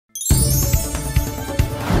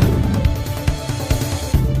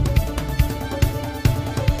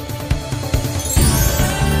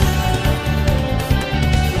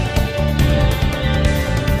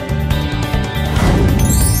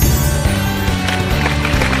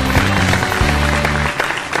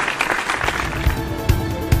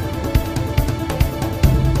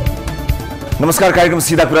नमस्कार। कार्यक्रम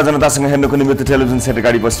सीधा कुरा जनतासँग हेर्नुको निमित्त टेलिभिजन सेट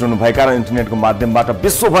अगाडि बसिरहनु भएका र इन्टरनेटको माध्यमबाट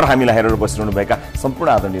विश्वभर हामीलाई हेरेर बसिरहनु भएका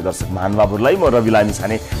सम्पूर्ण आदरणीय दर्शक महानुभावहरूलाई म रवि लामी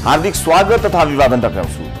छाने हार्दिक स्वागत तथा अभिवादन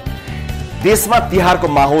टक्राउँछु। देशमा तिहारको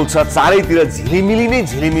माहौल छ, चारैतिर झिलिमिली नै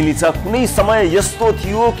झिलिमिली छ। कुनै समय यस्तो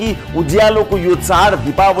थियो कि उज्यालोको यो चाड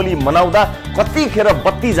दीपावली मनाउँदा कतिखेर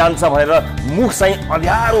बत्ती जान्छ भनेर मुख चाहिँ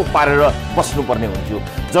अँध्यारो पारेर बस्नुपर्ने हुन्थ्यो।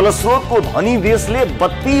 जलस्रोतको धनी देशले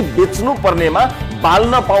बत्ती बेच्नु पर्नेमा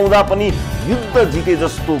बाल्न पाउँदा पनि युद्ध जिते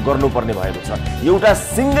जस्तो गर्नुपर्ने भएको छ। एउटा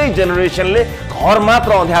सिंगै जेनेरेसनले घर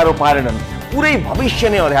मात्र अँध्यारो पारेनन्, पुरै भविष्य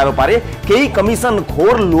नै अँध्यारो पारे। केही कमिसन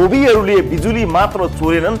खोर लोभीहरूले बिजुली मात्र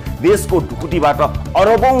चोरेनन्, देशको ढुकुटीबाट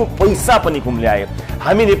अरबौं पैसा पनि कुम्ल्याए।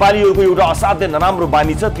 हामी नेपालीहरूको एउटा असाध्य नराम्रो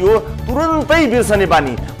बानी छ, त्यो तुरुन्तै बिर्सने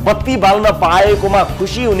बानी। बत्ती बाल्न पाएकोमा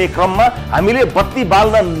खुसी हुने क्रममा हामीले बत्ती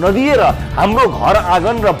बाल्न नदिएर हाम्रो घर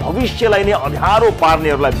आँगन र भविष्यलाई नै अँध्यारो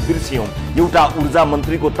पार्नेहरूलाई बिर्सियौं। एउटा ऊर्जा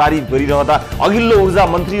मन्त्रीको तारिफ गरिरहँदा अघिल्लो ऊर्जा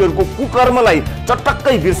मन्त्रीहरूको कुकर्मलाई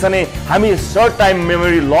चटक्कै बिर्सने हामी सर्ट टाइम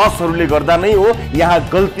मेमोरी लसहरूले गर्दा नै हो यहाँ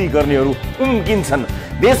गल्ती गर्नेहरू उम्किन्छन्।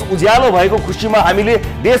 देश उज्यालो भएको खुसीमा हामीले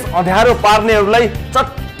देश अँध्यारो पार्नेहरूलाई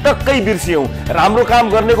चटक्कै बिर्सियौं। राम्रो काम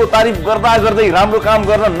गर्नेको तारिफ गर्दा गर्दै राम्रो काम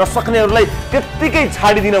गर्न नसक्नेहरूलाई त्यत्तिकै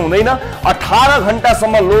छाडिदिन हुँदैन। 18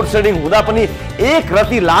 घण्टासम्म लोड सेडिङ हुँदा पनि एक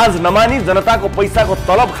रति लाज नमानी जनताको पैसाको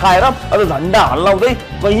तलब खाएर अझ झण्डा हल्लाउँदै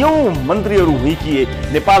कैयौं मन्त्रीहरू हुइकिए।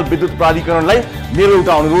 नेपाल विद्युत प्राधिकरणलाई मेरो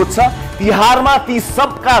एउटा अनुरोध छ, तिहारमा ती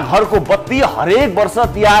सबका घरको बत्ती हरेक वर्ष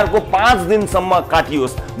तिहारको 5 दिनसम्म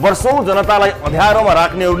काटियोस्। वर्षौं जनतालाई अँध्यारोमा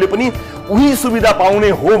राख्नेहरूले पनि उही सुविधा पाउने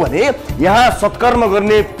हो भने यहाँ सत्कर्म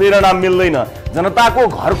गर्ने प्रेरणा मिल्दैन। जनताको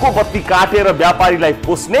घरको बत्ती काटेर व्यापारीलाई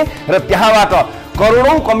पोस्ने र त्यहाँबाट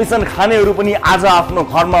करोडौं कमिसन खानेहरू पनि आज आफ्नो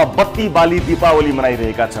घरमा बत्ती बाली दीपावली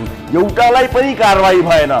मनाइरहेका छन्। एउटालाई पनि कारवाही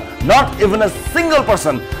भएन, not even a single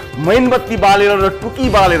person. मेनबत्ती बालेर र टुकी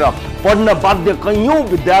बालेर पढ्न बाध्य कैयौं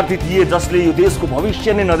विद्यार्थी थिए जसले यो देशको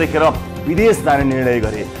भविष्य नै नदेखेर विदेश जाने निर्णय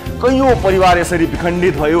गरे। कैयौं परिवार यसरी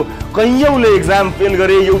विखण्डित भयो, कैयौंले एक्जाम फेल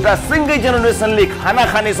गरे। एउटा सिंगै जेनेरेसनले खाना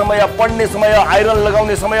खाने समय, पढ्ने समय, आइरन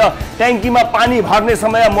लगाउने समय, ट्याङ्कीमा पानी भर्ने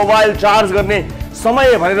समय, मोबाइल चार्ज गर्ने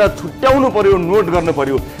समय भनेर छुट्याउनु पर्यो, नोट गर्नु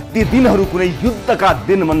पर्यो। ती दिनहरू कुनै युद्धका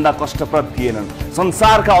दिनभन्दा कष्टप्रद थिएनन्।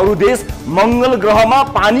 संसारका अरू देश मंगल ग्रहमा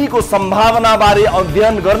पानीको सम्भावना बारे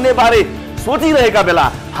अध्ययन गर्ने बारे सोचिरहेका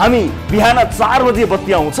बेला हामी बिहान 4 बजे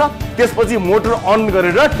बत्ती आउँछ, त्यसपछि मोटर अन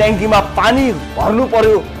गरेर ट्याङ्कीमा पानी भर्नु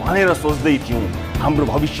पर्यो भनेर सोच्दै थियौं। हाम्रो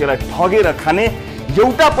भविष्यलाई ठगेर खाने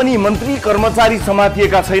एउटा पनि मन्त्री कर्मचारी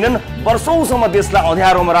समातिएका छैनन्। वर्षौंसम्म देशलाई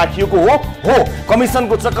अँध्यारोमा राखिएको हो।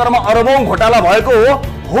 कमिसनको चक्करमा अरबौं घोटाला भएको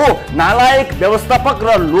हो। नालायक व्यवस्थापक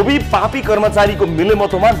र लोभी पापी कर्मचारीको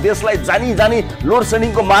मिलेमतोमा देशलाई जानी जानी लोड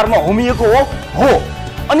सेडिङको मारमा होमिएको हो।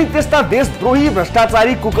 अनि त्यस्ता देशद्रोही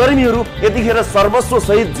भ्रष्टाचारी कुकर्मीहरू यतिखेर सर्वस्व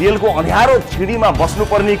सहित जेलको अँध्यारो छिडीमा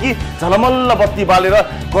बस्नुपर्ने कि झलमल्ल बत्ती बालेर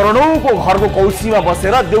करोडौंको घरको कौसीमा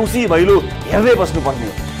बसेर देउसी भैलो हेर्दै बस्नुपर्ने?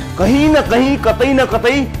 कहीँ न कहीँ, कतै न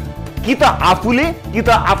कतै कि त आफूले कि त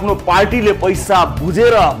आफ्नो पार्टीले पैसा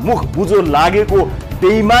बुझेर मुख बुझो लागेको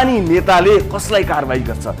बेइमानी नेताले कसलाई कारवाही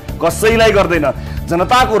गर्छ? कसैलाई गर्दैन।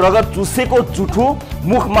 जनताको रगत चुसेको जुठो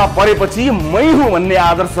मुखमा परेपछि मै हुँ भन्ने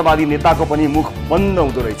आदर्शवादी नेताको पनि मुख बन्द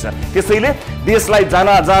हुँदो रहेछ। त्यसैले देशलाई जान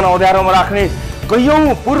अँध्यारोमा राख्ने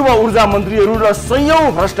कैयौं पूर्व ऊर्जा मन्त्रीहरू र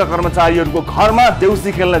सयौं भ्रष्ट कर्मचारीहरूको घरमा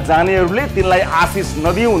देउसी खेल्न जानेहरूले तिनलाई आशिष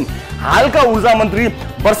नदिउन्। हालका ऊर्जा मन्त्री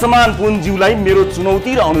वर्षमान पुनज्यूलाई मेरो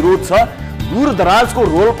चुनौती र अनुरोध छ, दूरदराजको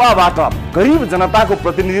रोल्पाबाट गरिब जनताको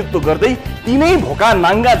प्रतिनिधित्व गर्दै तिनै भोका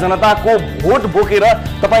नाङ्गा जनताको भोट बोकेर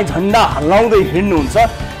तपाईँ झण्डा हल्लाउँदै हिँड्नुहुन्छ।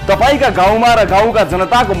 तपाईका गाउँमा र गाउँका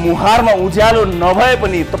जनताको मुहारमा उज्यालो नभए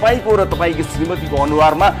पनि तपाईको र तपाईकी श्रीमतीको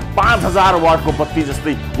अनुहारमा 5000 वाटको बत्ती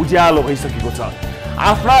जस्तै उज्यालो भइसकेको छ।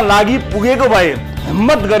 आफ्ना लागि पुगेको भए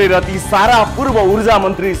हिम्मत गरेर ती सारा पूर्व ऊर्जा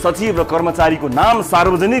मन्त्री, सचिव र कर्मचारीको नाम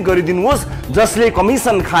सार्वजनिक गरिदिनुहोस् जसले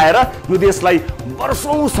कमिसन खाएर यो देशलाई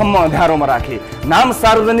वर्षौंसम्म अँध्यारोमा राखे। नाम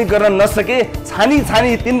सार्वजनिक गर्न नसके छानी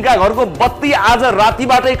छानी तिनका घरको बत्ती आज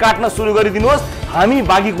रातिबाटै काट्न सुरु गरिदिनुहोस्। हामी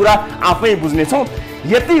बाँकी कुरा आफै बुझ्नेछौँ।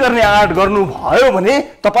 यति गर्ने आँट गर्नु भयो भने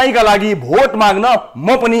तपाईका लागि भोट माग्न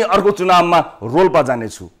म पनि अर्को चुनावमा रोल्पा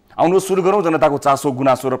जानेछु। आउनुहोस् सुरु गरौँ जनताको चासो,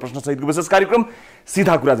 गुनासो र प्रश्न सहितको विशेष कार्यक्रम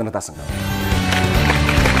सीधा कुरा जनतासँग।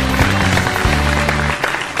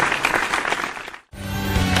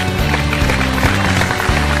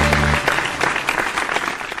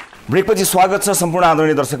 ब्रेकपछि स्वागत छ सम्पूर्ण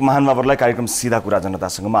आदरणीय दर्शक महानुभावहरूलाई कार्यक्रम सिधा कुरा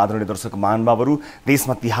जनतासँगमा। आदरणीय दर्शक महानुभावहरू,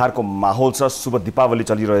 देशमा तिहारको माहौल छ, शुभ दीपावली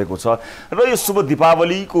चलिरहेको छ र यो शुभ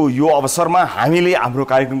दीपावलीको यो अवसरमा हामीले हाम्रो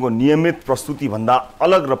कार्यक्रमको नियमित प्रस्तुतिभन्दा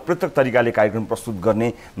अलग र पृथक तरिकाले कार्यक्रम प्रस्तुत गर्ने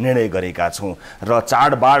निर्णय गरेका छौँ र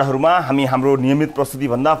चाडबाडहरूमा हामी हाम्रो नियमित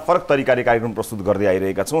प्रस्तुतिभन्दा फरक तरिकाले कार्यक्रम प्रस्तुत गर्दै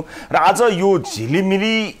आइरहेका छौँ र आज यो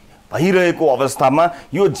झिलिमिली भइरहेको अवस्थामा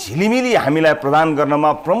यो झिलिमिली हामीलाई प्रदान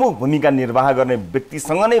गर्नमा प्रमुख भूमिका निर्वाह गर्ने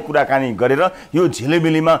व्यक्तिसँग नै कुराकानी गरेर यो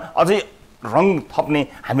झिलिमिलीमा अझै रङ थप्ने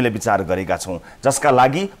हामीले विचार गरेका छौँ, जसका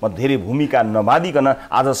लागि म धेरै भूमिका नबाधिकन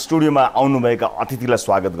आज स्टुडियोमा आउनुभएका अतिथिलाई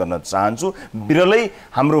स्वागत गर्न चाहन्छु। बिरलै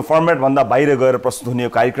हाम्रो फर्मेटभन्दा बाहिर गएर प्रस्तुत हुने यो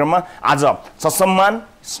कार्यक्रममा आज ससम्मान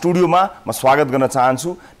स्टुडियोमा म स्वागत गर्न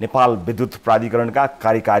चाहन्छु नेपाल विद्युत प्राधिकरणका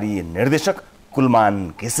कार्यकारी निर्देशक कुलमान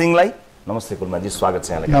घिसिङलाई। नमस्ते कुलमानजी, स्वागत छ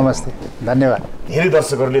यहाँलाई। नमस्ते, धन्यवाद। धेरै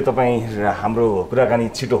दर्शकहरूले तपाईँ हाम्रो कुराकानी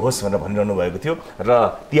छिटो होस् भनेर भनिरहनु भएको थियो र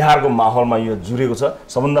तिहारको माहौलमा यो जुरेको छ।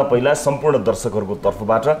 सबभन्दा पहिला सम्पूर्ण दर्शकहरूको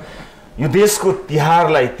तर्फबाट यो देशको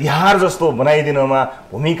तिहारलाई तिहार जस्तो बनाइदिनमा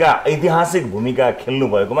ऐतिहासिक भूमिका खेल्नु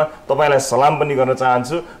भएकोमा तपाईँलाई सलाम पनि गर्न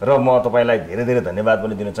चाहन्छु र म तपाईँलाई धेरै धेरै धन्यवाद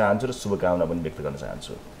पनि दिन चाहन्छु र शुभकामना पनि व्यक्त गर्न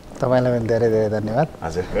चाहन्छु। तपाईँलाई पनि धेरै धेरै धन्यवाद।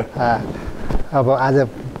 हजुर, अब आज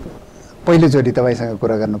पहिलोचोटि तपाईँसँग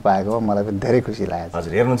कुरा गर्नु पाएको मलाई पनि धेरै खुसी लागेको छ।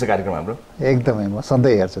 हजुर, हेर्नुहुन्छ कार्यक्रम हाम्रो? एकदमै, म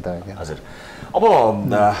सधैँ हेर्छु तपाईँको। हजुर, अब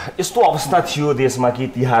यस्तो अवस्था थियो देशमा कि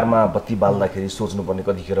तिहारमा बत्ती बाल्दाखेरि सोच्नुपर्ने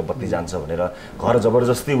कतिखेर बत्ती जान्छ भनेर घर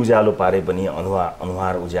जबरजस्ती उज्यालो पारे पनि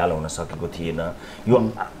अनुहार उज्यालो हुन सकेको थिएन। यो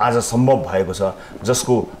आज सम्भव भएको छ,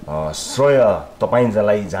 जसको श्रेय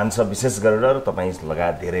तपाईँलाई जान्छ विशेष गरेर, तपाईँ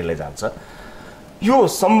लगायत धेरैलाई जान्छ। यो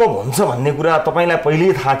सम्भव हुन्छ भन्ने कुरा तपाईँलाई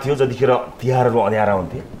पहिल्यै थाहा थियो जतिखेर तिहारहरू अँध्यारा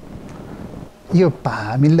हुन्थे? यो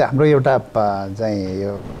हामीले हाम्रो एउटा चाहिँ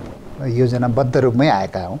यो योजनाबद्ध रूपमै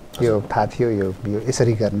आएका हौँ। यो थाहा थियो यो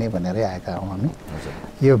यसरी गर्ने भनेरै आएका हौँ हामी।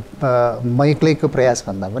 यो म एक्लैको प्रयास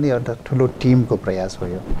भन्दा पनि एउटा ठुलो टिमको प्रयास हो।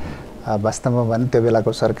 यो वास्तवमा भने त्यो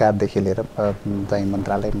बेलाको सरकारदेखि लिएर चाहिँ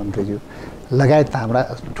मन्त्रालय मन्त्रीज्यू लगायत हाम्रा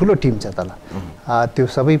ठुलो टिम छ तल, त्यो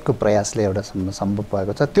सबैको प्रयासले एउटा सम्भव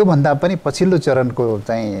भएको छ। त्योभन्दा पनि पछिल्लो चरणको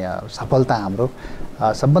चाहिँ सफलता हाम्रो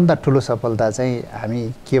सबभन्दा ठुलो सफलता चाहिँ हामी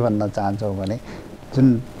के भन्न चाहन्छौँ भने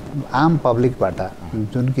जुन आम पब्लिकबाट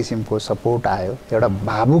जुन किसिमको सपोर्ट आयो, एउटा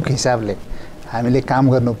भावुक हिसाबले हामीले काम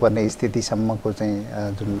गर्नुपर्ने स्थितिसम्मको चाहिँ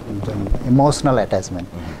जुन इमोसनल एट्याचमेन्ट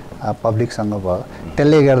पब्लिकसँग भयो,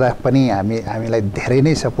 त्यसले गर्दा पनि हामीलाई धेरै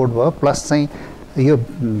नै सपोर्ट भयो। प्लस चाहिँ यो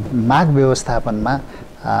माग व्यवस्थापनमा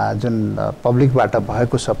जुन पब्लिकबाट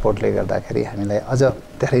भएको सपोर्टले गर्दाखेरि हामीलाई अझ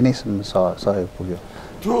धेरै नै सहयोग पुग्यो।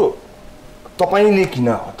 त्यो तपाईले किन,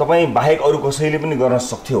 तपाईँ बाहेक अरू कसैले पनि गर्न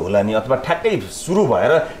सक्थ्यो होला नि, अथवा ठ्याक्कै सुरु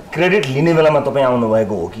भएर क्रेडिट लिने बेलामा तपाईँ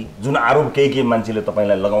आउनुभएको हो कि? जुन आरोप केही मान्छेले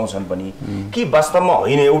तपाईँलाई लगाउँछन् पनि कि वास्तवमा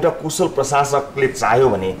होइन, एउटा कुशल प्रशासकले चाह्यो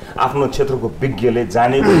भने, आफ्नो क्षेत्रको विज्ञले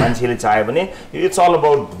जानेको मान्छेले चाह्यो भने it's all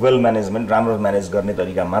about well management, राम्रो म्यानेज गर्ने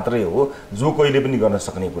तरिका मात्रै हो, जो कोहीले पनि गर्न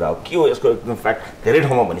सक्ने कुरा हो। के हो यसको एकदम फ्याक्ट? धेरै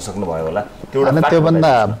ठाउँमा भनिसक्नु भयो होला।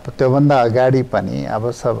 त्योभन्दा अगाडि पनि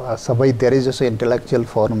अब सबै धेरैजसो इन्टेलेक्चुअल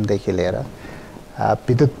फोरमदेखि लिएर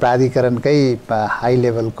विद्युत प्राधिकरणकै हाई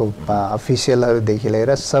लेभलको अफिसियलहरूदेखि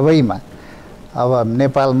लिएर सबैमा अब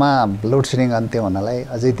नेपालमा लोड सेडिङ अन्त्य हुनलाई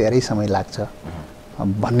अझै धेरै समय लाग्छ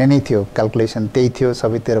भन्ने नै थियो। क्यालकुलेसन त्यही थियो,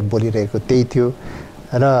 सबैतिर बोलिरहेको त्यही थियो।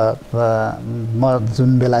 र म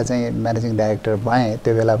जुन बेला चाहिँ म्यानेजिङ डाइरेक्टर भएँ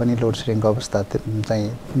त्यो बेला पनि लोड सेडिङको अवस्था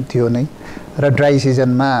चाहिँ थियो नै र ड्राई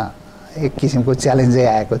सिजनमा एक किसिमको च्यालेन्जै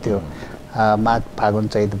आएको थियो। माघ फागुन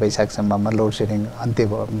चैत वैशाखसम्ममा लोड सेडिङ अन्त्य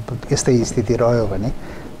यस्तै स्थिति रह्यो भने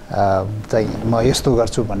चाहिँ म यस्तो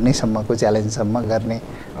गर्छु भन्नेसम्मको च्यालेन्जसम्म गर्ने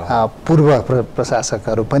पूर्व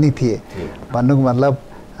प्रशासकहरू पनि थिए। भन्नुको मतलब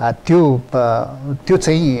त्यो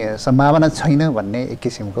चाहिँ सम्भावना छैन भन्ने एक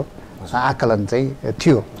किसिमको आकलन चाहिँ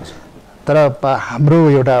थियो। तर हाम्रो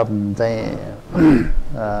एउटा चाहिँ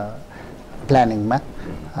प्लानिङमा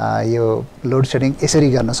यो लोड सेडिङ यसरी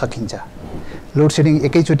गर्न सकिन्छ, लोड सेडिङ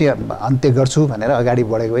एकैचोटि अन्त्य गर्छु भनेर अगाडि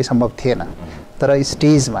बढेको भए सम्भव थिएन, तर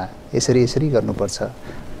स्टेजमा यसरी गर्नुपर्छ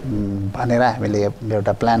भनेर हामीले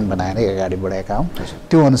एउटा प्लान बनाएर अगाडि बढेका हौँ।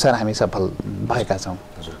 त्यो अनुसार हामी सफल भएका छौँ।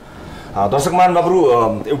 दर्शक महानुभावहरू,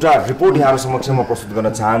 एउटा रिपोर्ट यहाँहरू समक्ष म प्रस्तुत गर्न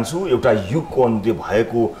चाहन्छु। एउटा युगको अन्त्य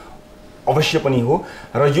भएको अवश्य पनि हो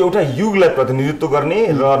र यो एउटा युगलाई प्रतिनिधित्व गर्ने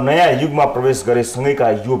र नयाँ युगमा प्रवेश गरेसँगैका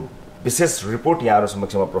यो विशेष रिपोर्ट यहाँहरू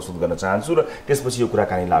समक्ष म प्रस्तुत गर्न चाहन्छु र त्यसपछि यो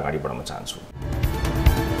कुराकानीलाई अगाडि बढाउन चाहन्छु।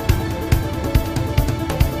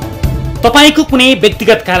 तपाईको कुनै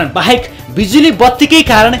व्यक्तिगत कारण बाहेक बिजुली बत्तीकै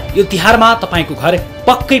कारण यो तिहारमा तपाईको घर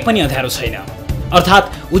पक्कै पनि अँध्यारो छैन।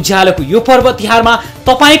 अर्थात् उज्यालोको यो पर्व तिहारमा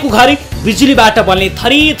तपाईको घर बिजुलीबाट बल्ने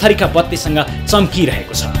थरी थरीका बत्तीसँग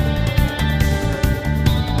चम्किरहेको छ।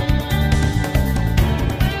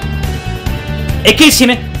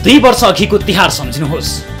 एकैछिन 2 वर्ष अघिको तिहार सम्झिनुहोस्।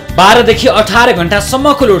 12 देखि 18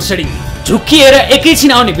 घण्टासम्मको लोड सेडिङ, झुक्किएर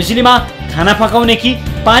एकैछिन आउने बिजुलीमा खाना पकाउने कि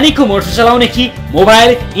पानीको मोटर चलाउने कि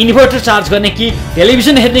मोबाइल इन्भर्टर चार्ज गर्ने कि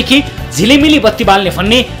टेलिभिजन हेर्ने कि झिलिमिली बत्ती बाल्ने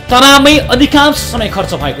भन्ने तनावमै अधिकांश समय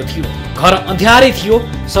खर्च भएको थियो। घर अँध्यारै थियो,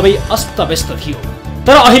 सबै अस्तव्यस्त थियो।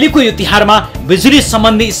 तर अहिलेको यो तिहारमा बिजुली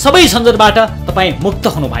सम्बन्धी सबै झन्झटबाट तपाईँ मुक्त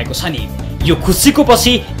हुनु भएको छ नि। यो खुसीको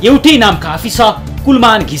पछि एउटै नाम काफी छ,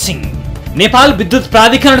 कुलमान घिसिङ। नेपाल विद्युत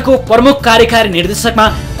प्राधिकरणको प्रमुख कार्यकारी निर्देशकमा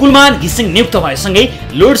कुलमान घिसिङ नियुक्त भएसँगै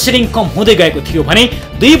लोड सेडिङ कम हुँदै गएको थियो भने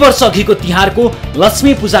 2 वर्ष अघिको तिहारको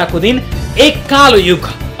लक्ष्मी पूजाको दिन एक कालो युग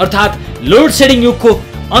अर्थात् लोड सेडिङ युगको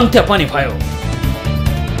अन्त्य पनि भयो।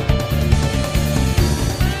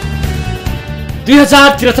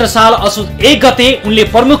 2073 साल असोज 1 गते उनले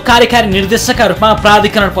प्रमुख कार्यकारी निर्देशकका रूपमा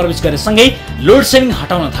प्राधिकरण प्रवेश गरेसँगै लोड सेडिङ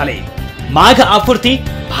हटाउन थाले। माग आपूर्ति,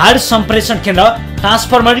 भार सम्प्रेषण केन्द्र,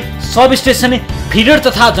 ट्रान्सफर्मर, सब स्टेसन, फिडर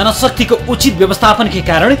तथा जनशक्तिको उचित व्यवस्थापनका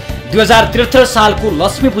कारण 2073 सालको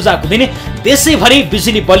लक्ष्मी पूजाको दिन देशैभरि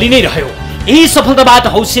बिजुली बलि नै रह्यो। यही सफलताबाट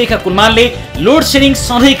हौसिएका कुलमानले लोड सेडिङ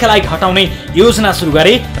सधैँका लागि हटाउने योजना सुरु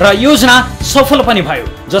गरे र योजना सफल पनि भयो,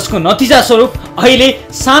 जसको नतिजा स्वरूप अहिले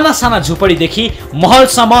साना साना झुपडीदेखि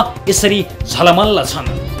महलसम्म यसरी झलमल्ल छन्।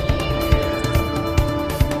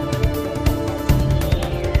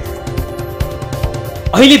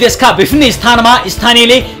 अहिले देशका विभिन्न स्थानमा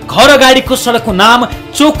स्थानीयले घर अगाडिको सडकको नाम,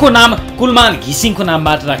 चोकको नाम कुलमान घिसिङको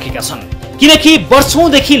नामबाट राखेका छन्, किनकि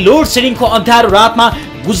वर्षौंदेखि लोड सेडिङको अँध्यारो रातमा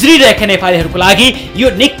गुज्रिरहेका नेपालीहरूको लागि यो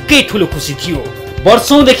निकै ठूलो खुसी थियो।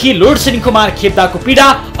 वर्षौंदेखि लोड सेडिङको मार खेप्दाको पीडा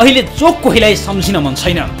अहिले चोक कोहीलाई सम्झिन मन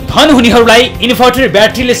छैन। धन हुनेहरूलाई इन्भर्टर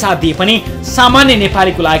ब्याट्रीले साथ दिए पनि सामान्य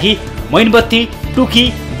नेपालीको लागि मैनबत्ती, टुकी,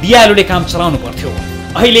 दियालुले काम चलाउनु पर्थ्यो।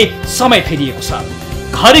 अहिले समय फेरिएको छ।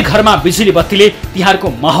 घरै घरमा बिजुली बत्तीले तिहारको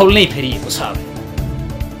माहौल नै फेरिएको छ।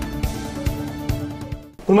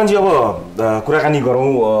 कुलमानजी, अब कुराकानी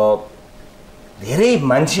गरौँ। धेरै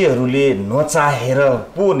मान्छेहरूले नचाहेर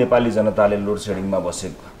पो नेपाली जनताले लोड सेडिङमा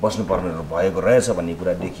बस्नुपर्ने भएको रहेछ भन्ने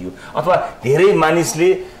कुरा देखियो, अथवा धेरै मानिसले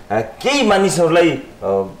केही मानिसहरूलाई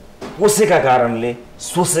पोसेका कारणले,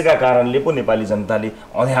 सोचेका कारणले पो नेपाली जनताले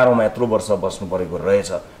अँध्यारोमा यत्रो वर्ष बस्नु परेको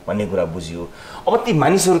रहेछ भन्ने कुरा बुझियो। अब ती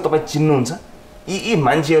मानिसहरू तपाईँ चिन्नुहुन्छ? यी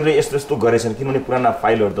मान्छेहरूले यस्तो यस्तो गरेछन्, किनभने पुराना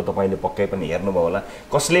फाइलहरू त तपाईँले पक्कै पनि हेर्नुभयो होला।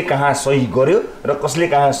 कसले कहाँ सही गर्यो र कसले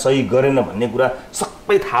कहाँ सही गरेन भन्ने कुरा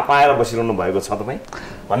सबै थाहा पाएर बसिरहनु भएको छ। तपाईँ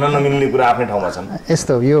भन्न नमिल्ने कुरा आफ्नै ठाउँमा छन्।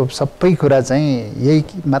 यस्तो यो सबै कुरा चाहिँ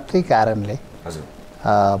यही मात्रै कारणले हजुर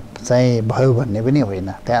चाहिँ भयो भन्ने पनि होइन,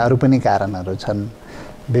 त्यहाँ अरू पनि कारणहरू छन्।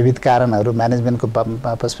 विविध कारणहरू म्यानेजमेन्टको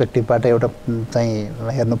पर्सपेक्टिभबाट एउटा चाहिँ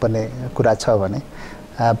हेर्नुपर्ने कुरा छ भने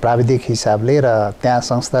प्राविधिक हिसाबले र त्यहाँ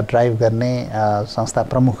संस्था ड्राइभ गर्ने संस्था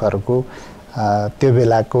प्रमुखहरूको त्यो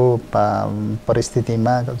बेलाको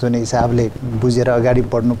परिस्थितिमा जुन हिसाबले बुझेर अगाडि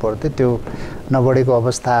बढ्नु पर्थ्यो त्यो नबढेको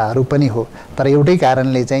अवस्थाहरू पनि हो। तर एउटै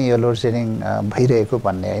कारणले चाहिँ यो लोड सेडिङ भइरहेको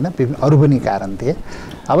भन्ने होइन, अरू पनि कारण थिए।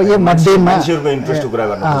 अब यो मध्येमा इन्ट्रेस्टको कुरा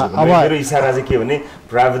गर्नु मेरो इसारा चाहिँ के भने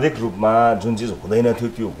प्राविधिक रूपमा जुन चिज हुँदैन थियो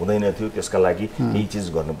त्यो हुँदैन थियो, त्यसका लागि केही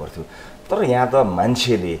चिज गर्नु पर्थ्यो। तर यहाँ त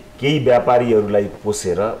मान्छेले केही व्यापारीहरूलाई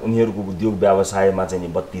पोसेर उनीहरूको उद्योग व्यवसायमा चाहिँ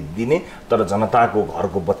बत्ती दिने, तर जनताको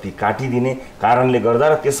घरको बत्ती काटिदिने कारणले गर्दा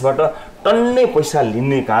र त्यसबाट टन्नै पैसा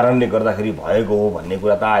लिने कारणले गर्दाखेरि भएको हो भन्ने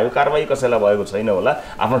कुरा त आयो। कारबाही कसैलाई भएको छैन होला,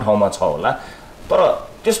 आफ्नो ठाउँमा छ होला, तर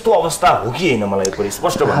त्यस्तो अवस्था हो कि होइन मलाई पुरै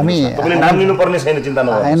स्पष्ट भन्नुहोस्। तपाईले नाम लिनुपर्ने छैन, चिन्ता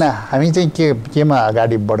नगर्नुहोस्। हैन, हामी चाहिँ केमा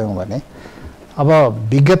अगाडि बढ्यौँ भने अब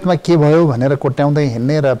विगतमा के भयो भनेर कोट्याउँदै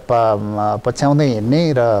हिँड्ने र पछ्याउँदै हिँड्ने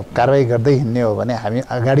र कारबाही गर्दै हिँड्ने हो भने हामी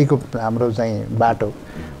अगाडिको हाम्रो चाहिँ बाटो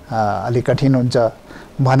अलिक कठिन हुन्छ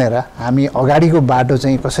भनेर हामी अगाडिको बाटो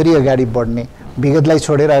चाहिँ कसरी अगाडि बढ्ने विगतलाई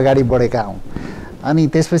छोडेर अगाडि बढेका हौँ। अनि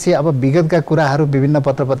त्यसपछि अब विगतका कुराहरू विभिन्न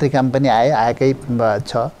पत्रपत्रिकामा पनि आएकै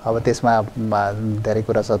छ। अब त्यसमा धेरै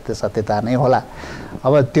कुरा सत्यता नै होला।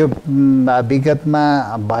 अब त्यो विगतमा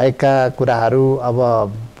भएका कुराहरू अब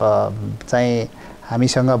चाहिँ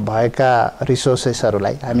हामीसँग भएका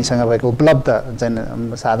रिसोर्सेसहरूलाई, हामीसँग भएको उपलब्ध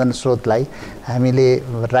चाहिँ साधन स्रोतलाई हामीले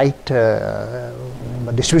राइट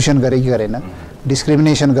डिस्ट्रिब्युसन गरे कि गरेन,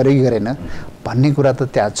 डिस्क्रिमिनेसन गरे कि गरेन भन्ने कुरा त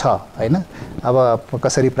त्यहाँ छ हैन। अब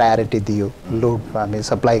कसरी प्रायोरिटी दियो, लोड हामी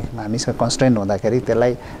सप्लाई हामीसँग कन्स्ट्रेन्ट हुँदाखेरि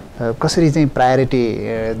त्यसलाई कसरी चाहिँ प्रायोरिटी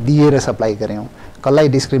दिएर सप्लाई गऱ्यौँ, कसलाई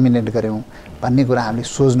डिस्क्रिमिनेट गऱ्यौँ भन्ने कुरा हामीले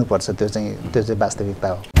सोच्नुपर्छ। त्यो चाहिँ वास्तविकता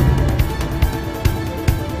हो।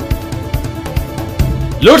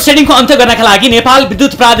 लोड सेडिङको अन्त्य गर्नका लागि नेपाल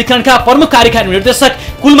विद्युत प्राधिकरणका प्रमुख कार्यकारी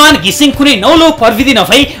निर्देशक कुलमान घिसिङ कुनै नौलो प्रविधि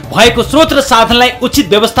नभई भएको स्रोत र साधनलाई उचित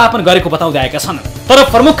व्यवस्थापन गरेको बताउँदै आएका छन्। तर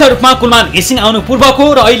प्रमुख रूपमा कुलमान घिसिङ आउनु पूर्वको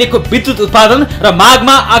र अहिलेको विद्युत उत्पादन र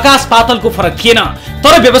मागमा आकाश पातलको फरक थिएन।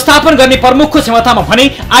 तर व्यवस्थापन गर्ने प्रमुखको क्षमतामा भने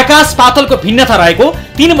आकाश पातलको भिन्नता रहेको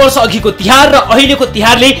 3 वर्ष अघिको तिहार र अहिलेको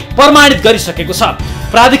तिहारले प्रमाणित गरिसकेको छ।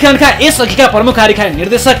 प्राधिकरणका यसअघिका प्रमुख कार्यकारी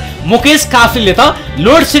निर्देशक मुकेश काफ्लेले त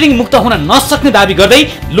लोड सेडिङ मुक्त हुन नसक्ने दाबी गर्दै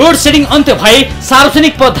लोड सेडिङ अन्त्य भए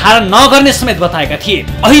सार्वजनिक पद धारण नगर्ने समेत बताएका थिए।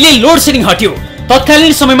 अहिले लोड सेडिङ हट्यो।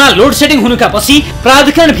 तत्कालीन समयमा लोड सेडिङ हुनुका पछि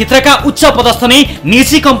प्राधिकरण भित्रका उच्च पदस्थ नै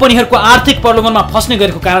निजी कम्पनीहरूको आर्थिक प्रलोभनमा फस्ने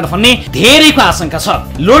गरेको कारण भन्ने धेरैको आशंका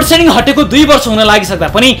छ। लोड सेडिङ हटेको 2 वर्ष हुन लागिसक्दा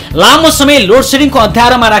पनि लामो समय लोड सेडिङको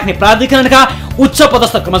अध्ययनमा राख्ने प्राधिकरणका उच्च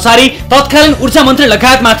पदस्थ कर्मचारी तत्कालीन ऊर्जा मन्त्री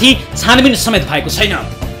लगायतमाथि छानबिन समेत भएको छैन।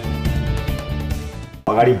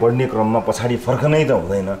 अगाडि बढ्ने क्रममा पछाडि फर्कनै त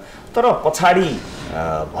हुँदैन, तर पछाडि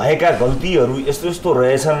भएका गल्तीहरू यस्तो यस्तो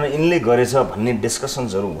रहेछन् यिनले गरेछ भन्ने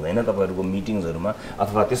डिस्कसन्सहरू हुँदैन तपाईँहरूको मिटिङ्सहरूमा,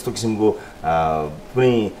 अथवा त्यस्तो किसिमको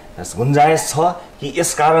कुनै गुन्जायस छ कि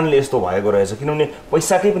यस कारणले यस्तो भएको रहेछ? किनभने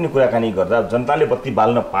पैसाकै पनि कुराकानी गर्दा जनताले बत्ती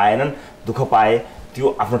बाल्न पाएनन्, दुःख पाए, त्यो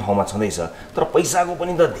आफ्नो ठाउँमा छँदैछ, तर पैसाको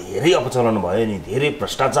पनि त धेरै अपचलन भयो नि, धेरै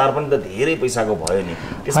भ्रष्टाचार पनि त धेरै पैसाको भयो नि।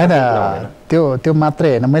 होइन, त्यो मात्रै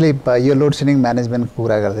होइन। मैले यो लोड सेडिङ म्यानेजमेन्टको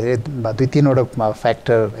कुरा गर्दाखेरि 2-3वटा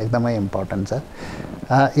फ्याक्टर एकदमै इम्पोर्टेन्ट छ।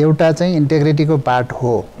 एउटा चाहिँ इन्टेग्रिटीको पार्ट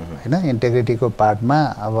हो होइन, इन्टेग्रिटीको पार्टमा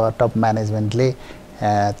अब टप म्यानेजमेन्टले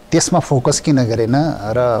त्यसमा फोकस किन गरेन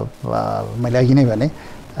र मैले अघि नै भने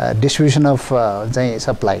डिस्ट्रिब्युसन अफ चाहिँ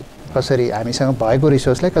सप्लाई कसरी हामीसँग भएको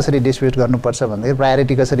रिसोर्सलाई कसरी डिस्ट्रिब्युट गर्नुपर्छ भन्दाखेरि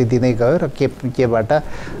प्रायोरिटी कसरी दिँदै गयो र केबाट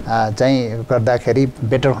चाहिँ गर्दाखेरि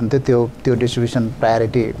बेटर हुन्थ्यो, त्यो डिस्ट्रिब्युसन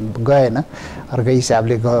प्रायोरिटी गएन, अर्कै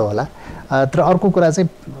हिसाबले गयो होला। तर अर्को कुरा चाहिँ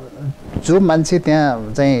जो मान्छे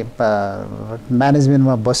त्यहाँ चाहिँ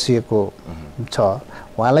म्यानेजमेन्टमा बसिएको छ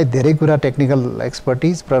उहाँलाई धेरै कुरा टेक्निकल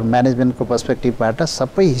एक्सपर्टिज र म्यानेजमेन्टको पर्सपेक्टिभबाट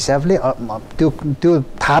सबै हिसाबले त्यो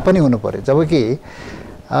थाहा पनि हुनु पर्यो। जबकि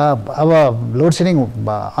अब लोड सेडिङ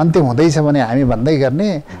अन्त्य हुँदैछ भने हामी भन्दै गर्ने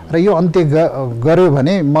र यो अन्त्य गर्यो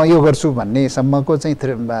भने म यो गर्छु भन्नेसम्मको चाहिँ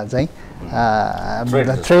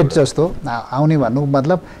थ्रेट जस्तो आउने भन्नु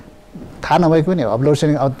मतलब थाहा नभएको नि हो। अब लोड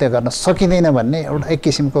सेडिङ अन्त्य गर्न सकिँदैन भन्ने एउटा एक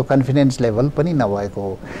किसिमको कन्फिडेन्स लेभल पनि नभएको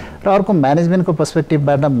हो। र अर्को म्यानेजमेन्टको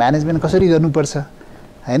पर्सपेक्टिभबाट म्यानेजमेन्ट कसरी गर्नुपर्छ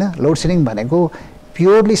होइन, लोड सेडिङ भनेको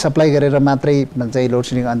प्योरली सप्लाई गरेर मात्रै चाहिँ लोड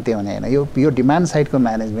सेडिङ अन्त्य हुने होइन, यो डिमान्ड साइडको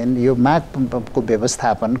म्यानेजमेन्ट, यो मागको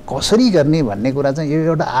व्यवस्थापन कसरी गर्ने भन्ने कुरा चाहिँ यो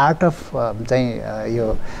एउटा आर्ट अफ चाहिँ यो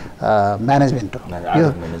म्यानेजमेन्ट हो, यो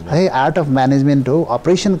है आर्ट अफ म्यानेजमेन्ट हो।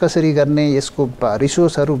 अपरेसन कसरी गर्ने, यसको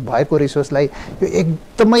रिसोर्सहरू भएको रिसोर्सलाई यो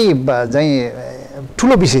एकदमै चाहिँ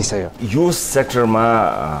ठुलो विषय छ। यो सेक्टरमा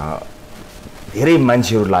धेरै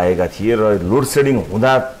मान्छेहरू लागेका थिए र लोड सेडिङ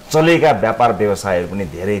हुँदा चलेका व्यापार व्यवसायहरू पनि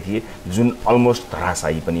धेरै थिए जुन अलमोस्ट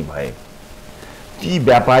धराशायी पनि भए। ती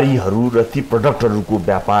व्यापारीहरू र ती प्रडक्टहरूको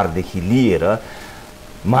व्यापारदेखि लिएर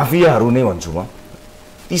माफियाहरू नै भन्छु म,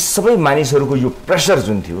 ती सबै मानिसहरूको यो प्रेसर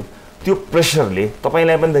जुन थियो त्यो प्रेसरले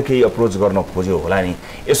तपाईँलाई पनि त केही अप्रोच गर्न खोज्यो होला नि,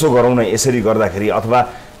 यसो गरौँ न, यसरी गर्दाखेरि, अथवा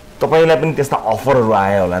तपाईँलाई पनि त्यस्ता अफरहरू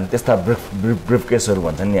आयो होला नि, त्यस्ता ब्रिफकेसहरू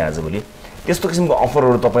भन्छन् नि आजभोलि, त्यस्तो किसिमको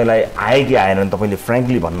अफरहरू तपाईँलाई आए कि आएनन् तपाईँले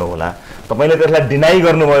फ्रेङ्कली भन्नु होला। तपाईँले त्यसलाई डिनाइ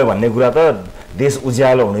गर्नुभयो भन्ने कुरा त देश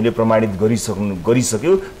उज्यालो हुनेले प्रमाणित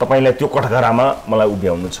गरिसक्यो, तपाईँलाई त्यो कठघरामा मलाई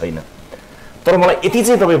उभ्याउनु छैन। तर मलाई यति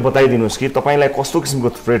चाहिँ तपाईँ बताइदिनुहोस् कि तपाईँलाई कस्तो किसिमको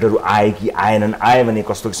थ्रेटहरू आए कि आएनन्, आए भने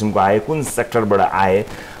कस्तो किसिमको आए, कुन सेक्टरबाट आए,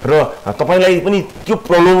 र तपाईँलाई पनि त्यो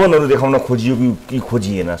प्रलोभनहरू देखाउन खोजियो कि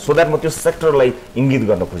खोजिएन, सो द्याट म त्यो सेक्टरलाई इङ्गित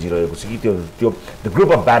गर्न खोजिरहेको छु कि त्यो the group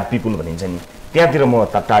of bad people भनिन्छ नि, त्यहाँतिर म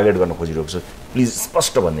टार्गेट गर्न खोजिरहेको छु। प्लिज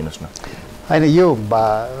स्पष्ट भनिदिनुहोस् न। होइन, यो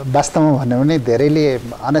वास्तवमा भन्यो भने धेरैले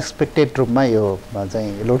अनएक्सपेक्टेड रूपमा यो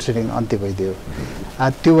चाहिँ लोड सेडिङ अन्त्य भइदियो।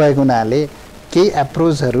 त्यो भएको हुनाले केही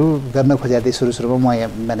एप्रोचहरू गर्न खोजेको थिएँ सुरुमा। म यहाँ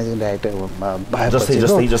म्यानेजिङ डाइरेक्टर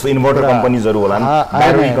जस्तै इन्भर्टर कम्पनीजहरू होलान्,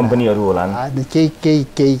 ब्याट्री कम्पनीहरू होलान्,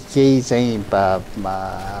 केही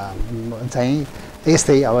चाहिँ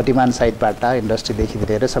यस्तै अब डिमान्ड साइडबाट इन्डस्ट्रीदेखि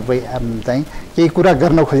लिएर सबै चाहिँ केही कुरा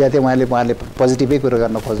गर्न खोजेको थिएँ। उहाँले पोजिटिभै कुरा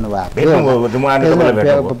गर्न खोज्नु भएको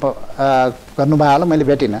गर्नुभयो होला, मैले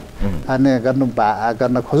भेटिनँ, अनि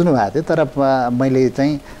गर्न खोज्नु भएको थियो। तर मैले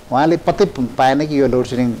चाहिँ उहाँले पत्तै पाएन कि यो लोड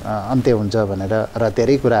सेडिङ अन्त्य हुन्छ भनेर, र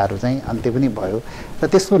धेरै कुराहरू चाहिँ अन्त्य पनि भयो। र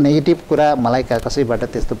त्यसको नेगेटिभ कुरा मलाई कसैबाट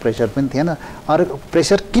त्यस्तो प्रेसर पनि थिएन। अरू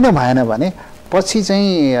प्रेसर किन भएन भने पछि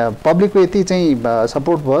चाहिँ पब्लिकको यति चाहिँ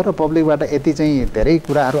सपोर्ट भयो र पब्लिकबाट यति चाहिँ धेरै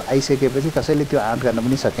कुराहरू आइसकेपछि कसैले त्यो आँट गर्न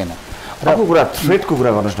पनि सकेन। अर्को कुरा थ्रेटको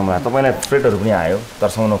कुरा गर्नुहोस् न, मलाई तपाईँलाई थ्रेटहरू पनि आयो,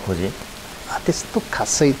 तर्साउन खोजे? त्यस्तो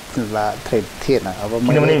खासै थ्रेट थिएन। अब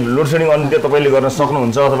किनभने लोड सेडिङ अन्त्य तपाईँले गर्न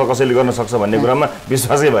सक्नुहुन्छ अथवा कसैले गर्न सक्छ भन्ने कुरामा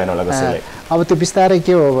विश्वासै भएन होला कसैलाई। अब त्यो बिस्तारै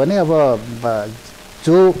के हो भने अब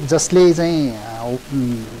जसले चाहिँ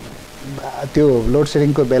त्यो लोड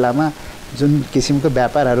सेडिङको बेलामा जुन किसिमको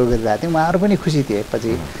व्यापारहरू गरिरहेको थिएँ उहाँहरू पनि खुसी थिए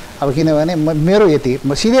पछि अब किनभने मेरो यति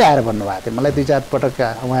म सिधै आएर भन्नुभएको थियो मलाई 2-4 पटक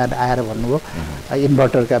उहाँहरू आएर भन्नुभयो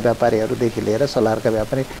इन्भर्टरका व्यापारीहरूदेखि लिएर सोलरका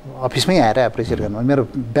व्यापारी अफिसमै आएर एप्रिसिएट गर्नुभयो मेरो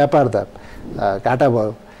व्यापार त घाटा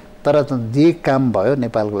भयो तर जे काम भयो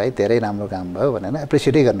नेपालको लागि धेरै राम्रो काम भयो भनेर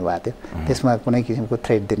एप्रिसिएटै गर्नुभएको थियो त्यसमा कुनै किसिमको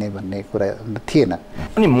थ्रेट दिने भन्ने कुरा थिएन।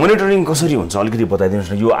 अनि मोनिटरिङ कसरी हुन्छ अलिकति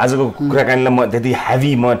बताइदिनुहोस् न। यो आजको कुराकानीलाई म त्यति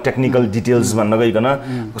हेभी म टेक्निकल डिटेल्समा नगइकन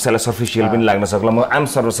कसैलाई सर्फिसियल पनि लाग्न सक्ला, म आम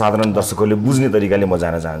सर्वसाधारण दर्शकहरूले बुझ्ने तरिकाले म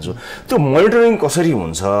जान चाहन्छु। त्यो मोनिटरिङ कसरी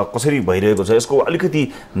हुन्छ, कसरी भइरहेको छ, यसको अलिकति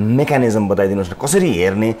मेकानिजम बताइदिनुहोस् न। कसरी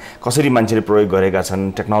हेर्ने, कसरी मान्छेले प्रयोग गरेका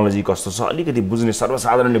छन्, टेक्नोलोजी कस्तो छ, अलिकति बुझ्ने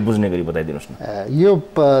सर्वसाधारणले बुझ्ने गरी बताइदिनुहोस् न। यो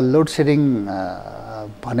लोड सेडिङ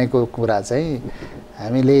भनेको कुरा चाहिँ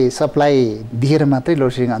हामीले सप्लाई दिएर मात्रै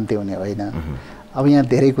लोड सेडिङ अन्त्य हुने होइन। अब यहाँ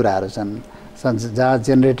धेरै कुराहरू छन् जहाँ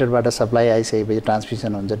जेनेरेटरबाट सप्लाई आइसकेपछि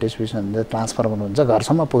ट्रान्समिसन हुन्छ, डिस्ट्रिब्युसन हुन्छ, ट्रान्सफर्मर हुन्छ,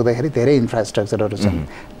 घरसम्म पुग्दाखेरि धेरै इन्फ्रास्ट्रक्चरहरू छन्।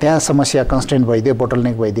 त्यहाँ समस्या कन्स्टेन्ट भइदियो,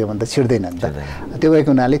 बोटलनेक भइदियो भने त छिर्दैन नि त। त्यो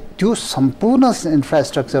भएको हुनाले त्यो सम्पूर्ण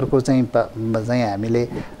इन्फ्रास्ट्रक्चरको चाहिँ हामीले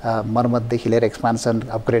मर्मतदेखि लिएर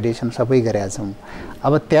एक्सपान्सन अपग्रेडेसन सबै गरेका छौँ।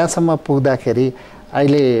 अब त्यहाँसम्म पुग्दाखेरि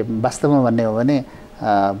अहिले वास्तवमा भन्ने हो भने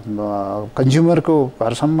कन्ज्युमरको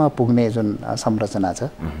घरसम्म पुग्ने जुन संरचना छ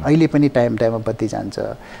अहिले पनि टाइममा बत्ती जान्छ।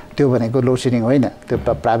 त्यो भनेको लोड सेडिङ होइन, त्यो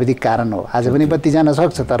प्राविधिक कारण हो। आज पनि बत्ती जान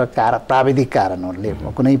सक्छ तर प्राविधिक कारणहरूले,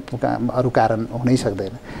 कुनै अरू कारण हुनै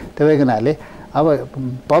सक्दैन। त्यो भएको हुनाले अब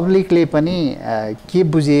पब्लिकले पनि के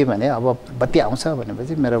बुझे भने अब बत्ती आउँछ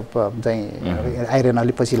भनेपछि मेरो चाहिँ आइरन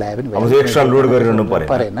अलिक पछि लाग्यो पनि एक्स्ट्रा लोड गरिरहनु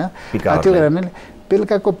परेन। त्यो कारणले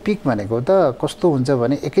बेलुकाको पिक भनेको त कस्तो हुन्छ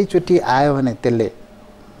भने एकैचोटि आयो भने त्यसले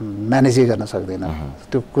म्यानेजै गर्न सक्दैन।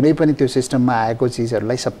 त्यो कुनै पनि त्यो सिस्टममा आएको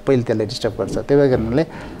चिजहरूलाई सबैले त्यसले डिस्टर्ब गर्छ। त्यो भएर कारणले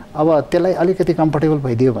अब त्यसलाई अलिकति कम्फर्टेबल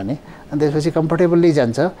भइदियो भने अनि त्यसपछि कम्फर्टेबली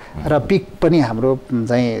जान्छ र पिक पनि हाम्रो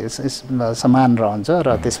चाहिँ समान रहन्छ र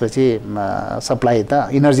त्यसपछि सप्लाई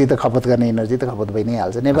त इनर्जी त खपत गर्ने इनर्जी त खपत भइ नै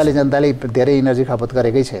हाल्छ। नेपाली जनताले धेरै इनर्जी खपत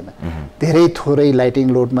गरेकै छैन, धेरै थोरै लाइटिङ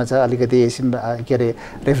लोडमा छ, अलिकति एसी के अरे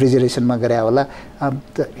रेफ्रिजरेसनमा गरे होला,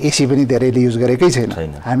 एसी पनि धेरैले युज गरेकै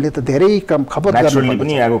छैन। हामीले त धेरै कम खपत गर्नु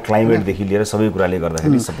पनि यहाँको क्लाइमेटदेखि लिएर सबै कुराले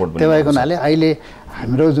गर्दाखेरि सपोर्ट पनि। त्यो भएको हुनाले अहिले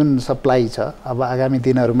हाम्रो जुन सप्लाई छ अब आगामी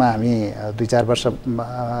दिनहरूमा हामी 2-4 वर्ष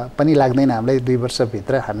पनि लाग्दैन, हामीलाई 2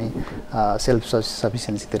 वर्षभित्र हामी सेल्फ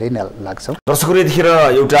सफिसियन्सीतिरै लाग्छौँ। दर्शकहरू यतिखेर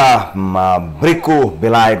एउटा ब्रेकको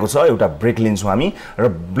बेला आएको छ, एउटा ब्रेक लिन्छौँ हामी र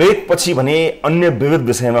ब्रेक पछि भने अन्य विविध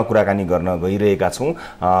विषयमा कुराकानी गर्न गइरहेका छौँ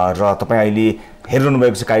र तपाईँ अहिले हेरिरहनु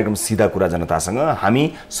भएको छ कार्यक्रम सिधा कुरा जनतासँग। हामी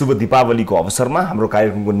शुभ दीपावलीको अवसरमा हाम्रो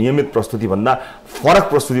कार्यक्रमको नियमित प्रस्तुतिभन्दा फरक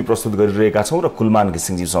प्रस्तुति प्रस्तुत गरिरहेका छौँ र कुलमान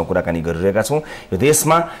घिसिङजीसँग कुराकानी गरिरहेका छौँ। यो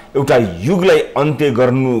देशमा एउटा युगलाई अन्त्य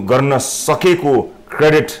गर्न सकेको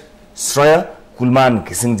क्रेडिट श्रेय कुलमान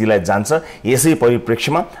घिसिङजीलाई जान्छ। यसै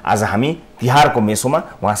परिप्रेक्ष्यमा आज हामी तिहारको मेसोमा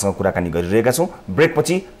उहाँसँग कुराकानी गरिरहेका छौँ।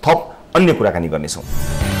 ब्रेकपछि थप अन्य कुराकानी गर्नेछौँ।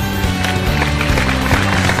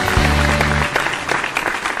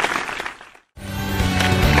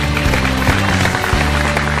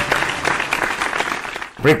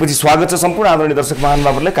 ब्रेकपछि स्वागत छ सम्पूर्ण आदरणीय दर्शक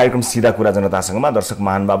महानुभावहरूले कार्यक्रम सिधा कुरा जनतासँगमा। दर्शक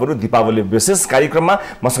महानुभावहरू, दीपावली विशेष कार्यक्रममा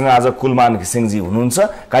मसँग आज कुलमान घिसिङजी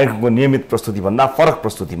हुनुहुन्छ कार्यक्रमको नियमित प्रस्तुतिभन्दा फरक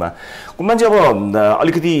प्रस्तुतिमा। कुलमानजी, अब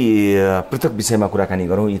अलिकति पृथक विषयमा कुराकानी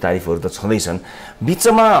गरौँ। यी तारिफहरू त छँदैछन्,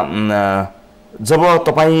 बिचमा जब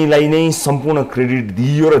तपाईँलाई नै सम्पूर्ण क्रेडिट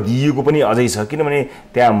दिइयो र दिइएको पनि अझै छ,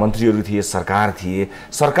 किनभने त्यहाँ मन्त्रीहरू थिए, सरकार थिए,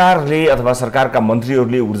 सरकारले अथवा सरकारका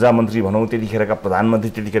मन्त्रीहरूले, ऊर्जा मन्त्री भनौँ, त्यतिखेरका प्रधानमन्त्री,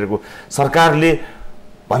 त्यतिखेरको सरकारले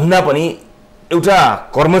भन्दा पनि एउटा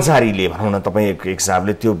कर्मचारीले भनौँ न, तपाईँको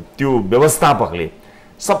हिसाबले त्यो व्यवस्थापकले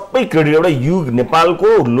सबै क्रेडिट, एउटा युग नेपालको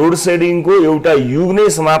लोड सेडिङको एउटा युग नै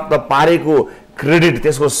समाप्त पारेको क्रेडिट,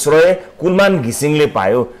 त्यसको श्रेय कुलमान घिसिङले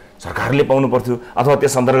पायो। सरकारले पाउनु पर्थ्यो अथवा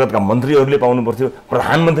त्यस अन्तर्गतका मन्त्रीहरूले पाउनु पर्थ्यो,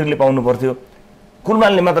 प्रधानमन्त्रीले पाउनु पर्थ्यो,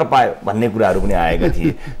 कुलमानले मात्र पायो भन्ने कुराहरू पनि आएका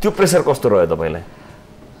थिए। त्यो प्रेसर कस्तो रह्यो तपाईँलाई?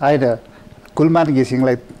 होइन, कुलमान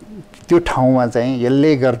घिसिङलाई त्यो ठाउँमा चाहिँ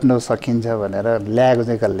यसले गर्न सकिन्छ भनेर ल्याएको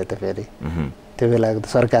चाहिँ कसले त? फेरि त्यो बेलाको त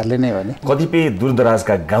सरकारले नै हो नि। कतिपय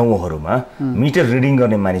दूरदराजका गाउँहरूमा मिटर रिडिङ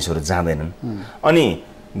गर्ने मानिसहरू जाँदैनन्, अनि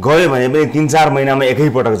गयो भने पनि 3-4 महिनामा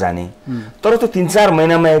एकैपटक जाने। तर त्यो 3-4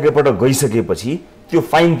 महिनामा एकैपटक गइसकेपछि त्यो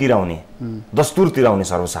फाइन तिराउने, दस्तुर तिराउने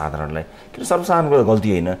सर्वसाधारणलाई। किन सर्वसाधारणको गल्ती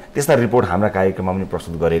होइन, त्यस्ता रिपोर्ट हाम्रा कार्यक्रममा पनि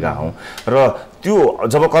प्रस्तुत गरेका हौँ। र त्यो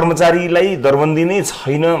जब कर्मचारीलाई दरबन्दी नै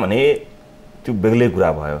छैन भने त्यो बेग्लै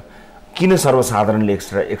कुरा भयो। किन सर्वसाधारणले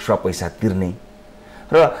एक्स्ट्रा पैसा तिर्ने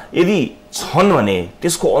र यदि छन् भने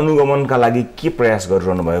त्यसको अनुगमनका लागि के प्रयास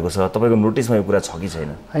गरिरहनु भएको छ? तपाईँको नोटिसमा यो कुरा छ कि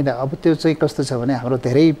छैन? होइन, अब त्यो चाहिँ कस्तो छ भने हाम्रो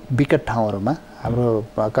धेरै विकट ठाउँहरूमा हाम्रो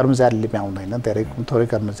कर्मचारीले पाउँदैन, धेरै थोरै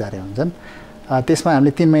कर्मचारी हुन्छन्। त्यसमा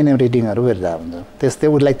हामीले 3 महिना रिडिङहरू गरिरहेको हुन्छ, त्यस्तै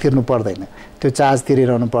उसलाई तिर्नु पर्दैन, त्यो चार्ज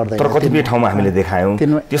तिरिरहनु पर्दैन। तर कतिपय ठाउँमा हामीले देखायौँ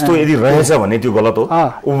त्यस्तो यदि रहेछ भने त्यो गलत हो,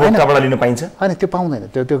 उपभोक्ताबाट लिन पाइन्छ? होइन, त्यो पाउँदैन,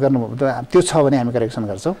 त्यो गर्नु त्यो छ भने हामी करेक्सन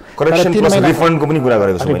गर्छौँ। करेक्सन प्लस रिफन्डको पनि कुरा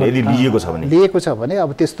गरेको छौँ, यदि लिएको छ भने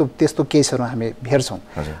अब त्यस्तो केसहरू हामी हेर्छौँ।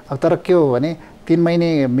 अब तर के हो भने 3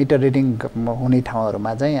 महिने मिटर रिडिङ हुने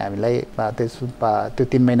ठाउँहरूमा चाहिँ हामीलाई त्यो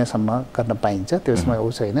 3 महिनासम्म गर्न पाइन्छ, त्यसमा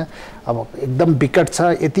ऊ छैन। अब एकदम विकट छ,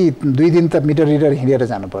 यति 2 दिन त मिटर रिडर हिँडेर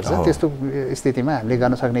जानुपर्छ, त्यस्तो स्थितिमा हामीले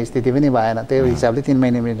गर्न सक्ने स्थिति पनि भएन। त्यो हिसाबले 3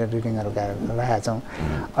 महिने मिटर रिडिङहरू राखेका छौँ।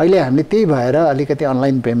 अहिले हामीले त्यही भएर अलिकति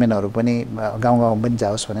अनलाइन पेमेन्टहरू पनि गाउँ पनि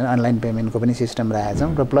जाओस् भनेर अनलाइन पेमेन्टको पनि सिस्टम राखेका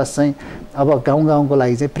छौँ। र प्लस चाहिँ अब गाउँको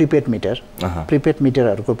लागि चाहिँ प्रिपेड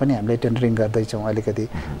मिटरहरूको पनि हामीले टेन्डरिङ गर्दैछौँ। अलिकति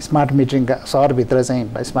स्मार्ट मिटरिङ सहरभित्र चाहिँ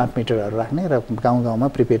स्मार्ट मिटरहरू राख्ने र गाउँमा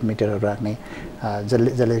प्रिपेड मिटरहरू राख्ने,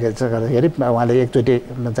 जसले गर्दाखेरि उहाँले एकचोटि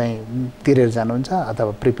चाहिँ तिरेर जानुहुन्छ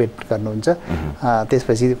अथवा प्रिपेड गर्नुहुन्छ,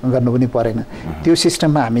 त्यसपछि गर्नु पनि परेन। त्यो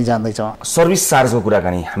सिस्टममा हामी जाँदैछौँ। सर्भिस चार्जको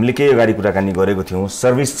कुराकानी हामीले केही अगाडि कुराकानी गरेको थियौँ।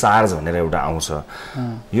 सर्भिस चार्ज भनेर एउटा आउँछ,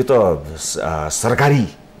 यो त सरकारी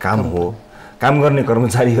काम हो, काम गर्ने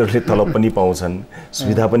कर्मचारीहरूले तलब पनि पाउँछन्,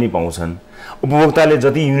 सुविधा पनि पाउँछन्। उपभोक्ताले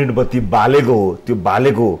जति युनिट बत्ती बालेको हो त्यो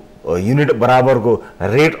बालेको युनिट बराबरको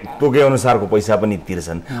रेट तोके अनुसारको पैसा पनि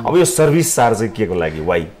तिर्छन्। अब यो सर्भिस चार्ज चाहिँ के को लागि,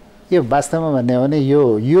 वाइ? यो वास्तवमा भन्ने हो भने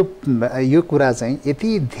यो कुरा चाहिँ यति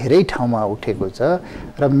धेरै ठाउँमा उठेको छ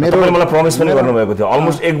र मलाई प्रमिस पनि गर्नुभएको थियो।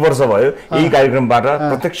 अलमोस्ट 1 वर्ष भयो यही कार्यक्रमबाट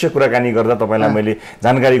प्रत्यक्ष कुराकानी गर्दा तपाईँलाई मैले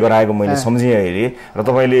जानकारी गराएको मैले सम्झेँ हेरेँ र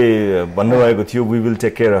तपाईँले भन्नुभएको थियो we will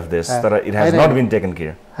take care of this, तर it has not been taken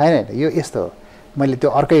care. होइन, यो यस्तो हो, मैले त्यो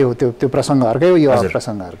अर्कै हो, त्यो प्रसङ्ग अर्कै हो, यो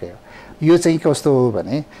प्रसङ्ग अर्कै हो। यो चाहिँ कस्तो हो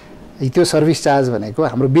भने त्यो सर्भिस चार्ज भनेको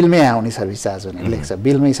हाम्रो बिलमै आउने सर्भिस चार्ज भनेर लेख्छ,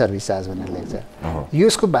 बिलमै सर्भिस चार्ज भनेर लेख्छ।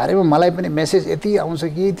 यसको बारेमा मलाई पनि मेसेज यति आउँछ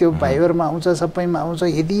कि त्यो भाइबरमा आउँछ, सबैमा आउँछ,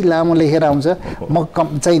 यति लामो लेखेर आउँछ, म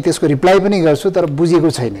चाहिँ त्यसको रिप्लाई पनि गर्छु तर बुझेको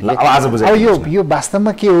छैन। अब यो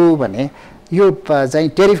वास्तवमा के हो भने यो चाहिँ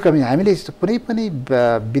टेरिफ कमिसन, हामीले कुनै पनि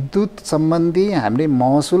विद्युत सम्बन्धी हामीले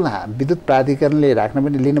महसुल विद्युत प्राधिकरणले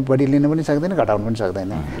बढी लिन पनि सक्दैन, घटाउनु पनि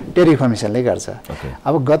सक्दैन, टेरिफ कमिसनले गर्छ।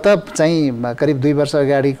 अब गत चाहिँ करिब 2 वर्ष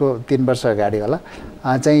अगाडिको 3 वर्ष अगाडि होला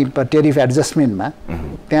चाहिँ टेरिफ एडजस्टमेन्टमा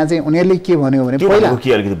त्यहाँ चाहिँ उनीहरूले के भन्यो भने पहिला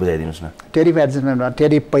अलिकति बुझाइदिनुहोस् न। टेरिफ एडजस्टमेन्टमा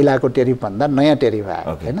पहिलाको टेरिफ भन्दा नयाँ टेरिफ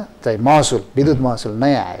आयो होइन, चाहिँ महसुल, विद्युत महसुल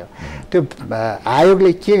नयाँ आयो। त्यो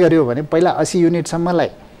आयोगले के गर्यो भने पहिला 80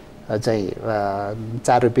 युनिटसम्मलाई चाहिँ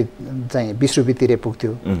 4 रुपियाँ चाहिँ 20 रुपियाँ तिरे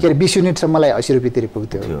पुग्थ्यो, के अरे 20 युनिटसम्मलाई 80 रुपियाँ तिरे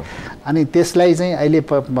पुग्थ्यो। अनि त्यसलाई चाहिँ अहिले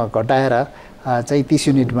घटाएर चाहिँ 30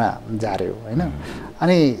 युनिटमा झार्यो होइन।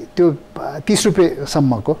 अनि त्यो 30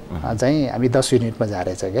 रुपियाँसम्मको चाहिँ हामी 10 युनिटमा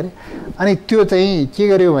झारेछ के अरे। अनि त्यो चाहिँ के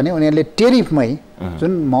गर्यो भने उनीहरूले टेरिफमै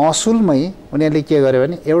जुन महसुलमै उनीहरूले के गर्यो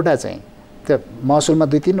भने एउटा चाहिँ त्यो महसुलमा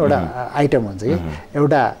 2-3 वटा आइटम हुन्छ कि,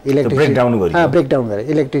 एउटा ब्रेकडाउन गरे,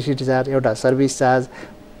 इलेक्ट्रिसिटी चार्ज, एउटा सर्भिस चार्ज।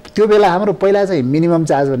 त्यो बेला हाम्रो पहिला चाहिँ मिनिमम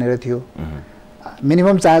चार्ज भनेर थियो,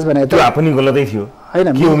 मिनिमम चार्ज भनेर त्यो पनि गलतै थियो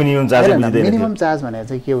हैन। मिनिमम चार्ज भनेर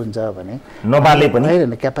चाहिँ के हुन्छ भने नबाले पनि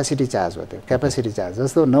हैन, क्यापासिटी चार्ज हो त्यो। क्यापासिटी चार्ज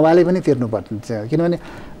जस्तो नबाले पनि तिर्नु पर्छ, किनभने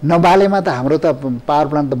नबालेमा त हाम्रो त पावर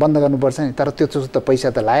प्लान्ट त बन्द गर्नुपर्छ नि, तर त्यो त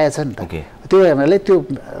पैसा त लागेछ नि त। त्यो हुनाले त्यो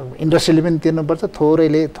इन्डस्ट्रीले पनि तिर्नुपर्छ,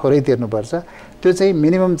 थोरै तिर्नुपर्छ। त्यो चाहिँ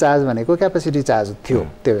मिनिमम चार्ज भनेको क्यापासिटी चार्ज थियो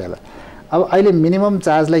त्यो बेला। अब अहिले मिनिमम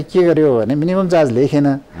चार्जलाई के गर्यो भने मिनिमम चार्ज लेखेन,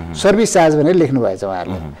 सर्भिस चार्ज भनेर लेख्नु भएछ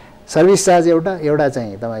उहाँहरूले। सर्भिस चार्ज एउटा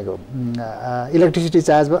चाहिँ तपाईँको इलेक्ट्रिसिटी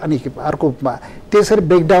चार्ज भयो, अनि अर्को त्यसरी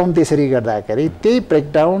ब्रेकडाउन त्यसरी गर्दाखेरि त्यही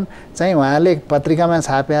ब्रेकडाउन चाहिँ उहाँले पत्रिकामा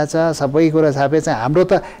छापेको छ, सबै कुरा छापेको छ। हाम्रो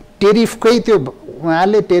त टेरिफकै त्यो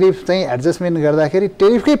उहाँले टेरिफ चाहिँ एडजस्टमेन्ट गर्दाखेरि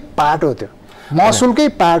टेरिफकै पार्ट हो, त्यो महसुलकै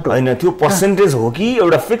पार्ट हो होइन। त्यो पर्सेन्टेज हो कि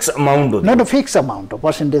एउटा फिक्स अमाउन्ट हो? न फिक्स अमाउन्ट हो,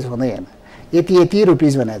 पर्सेन्टेज हुँदैन। यति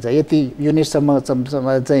रुपिस भनेको छ, यति युनिटसम्म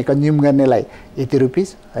चाहिँ कन्ज्युम गर्नेलाई यति रुपिस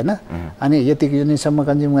होइन, अनि यति युनिटसम्म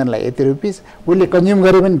कन्ज्युम गर्नेलाई यति रुपिस, उसले कन्ज्युम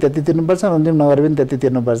गरे पनि त्यति तिर्नुपर्छ, कन्ज्युम नगरे पनि त्यति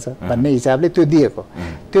तिर्नुपर्छ भन्ने हिसाबले त्यो दिएको।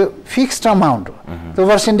 त्यो फिक्स्ड अमाउन्ट हो, त्यो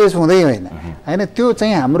पर्सेन्टेज हुँदै होइन होइन। त्यो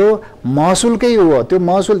चाहिँ हाम्रो महसुलकै हो, त्यो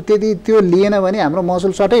महसुल त्यति त्यो लिएन भने हाम्रो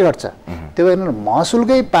महसुल सटै घट्छ। त्यो भएर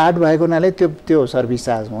महसुलकै पार्ट भएको हुनाले त्यो सर्भिस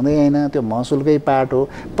चार्ज हुँदैन, त्यो महसुलकै पार्ट हो।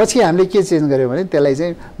 पछि हामीले के चेन्ज गर्यो भने त्यसलाई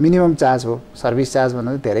चाहिँ मिनिमम चार्ज हो। सर्भिस चार्ज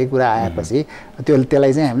भनेर धेरै कुरा आएपछि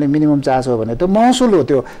त्यसलाई चाहिँ हामीले मिनिमम चार्ज हो भने त्यो महसुल हो,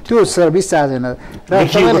 त्यो सर्भिस चार्ज होइन।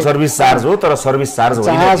 र सर्भिस चार्ज हो तर सर्भिस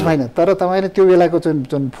चार्ज होइन। तर तपाईँले त्यो बेलाको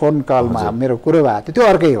जुन फोन कलमा मेरो कुरो भएको थियो त्यो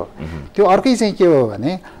अर्कै हो। त्यो अर्कै चाहिँ के हो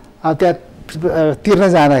भने अब त्यहाँ तिर्न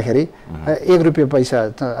जाँदाखेरि 1 रुपियाँ पैसा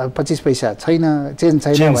 25 पैसा छैन, चेन्ज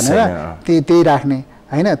छैन भनेर त्यही राख्ने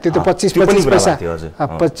हैन। त्यो त 25 पैसा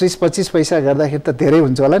 25 पैसा गर्दाखेरि त धेरै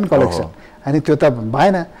हुन्छ होला नि कलेक्सन, अनि त्यो त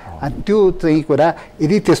भएन। अनि त्यो चाहिँ कुरा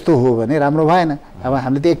यदि त्यस्तो हो भने राम्रो भएन। अब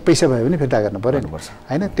हामीले त 1 पैसा भयो भने फिर्ता गर्नु पर्यो नि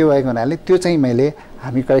हैन। त्यो भएको हुनाले त्यो चाहिँ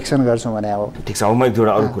हामी करेक्सन गर्छौँ भने अब ठिक छ। अब म एक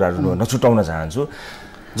दुईवटा अरू कुराहरू नछुटाउन चाहन्छु।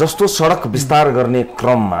 जस्तो सडक विस्तार गर्ने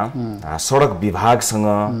क्रममा सडक विभागसँग,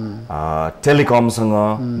 टेलिकमसँग,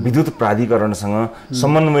 विद्युत प्राधिकरणसँग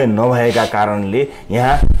समन्वय नभएका कारणले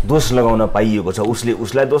यहाँ दोष लगाउन पाइएको छ। उसले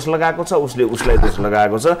उसलाई दोष लगाएको छ, उसले उसलाई दोष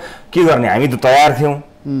लगाएको छ। के गर्ने, हामी त तयार थियौँ,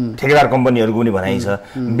 ठेकेदार कम्पनीहरूको पनि भनाइ छ।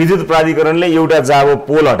 विद्युत प्राधिकरणले एउटा जाबो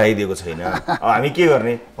पोल हटाइदिएको छैन, अब हामी के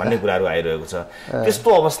गर्ने भन्ने कुराहरू आइरहेको छ। त्यस्तो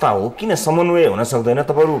अवस्था हो, किन समन्वय हुन सक्दैन?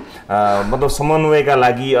 तपाईँहरू मतलब समन्वयका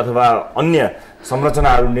लागि अथवा अन्य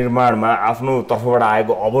संरचनाहरू निर्माणमा आफ्नो तर्फबाट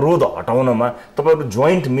आएको अवरोध हटाउनमा तपाईँहरू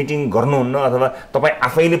जोइन्ट मिटिङ गर्नुहुन्न अथवा तपाईँ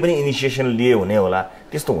आफैले पनि इनिसिएसन लिए हुने होला,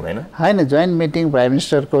 त्यस्तो हुँदैन? होइन, जोइन्ट मिटिङ प्राइम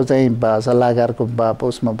मिनिस्टरको चाहिँ सल्लाहकारको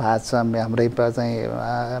उसमा भएको छ, हाम्रै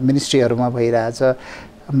चाहिँ मिनिस्ट्रीहरूमा भइरहेछ,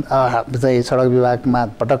 चाहिँ सडक विभागमा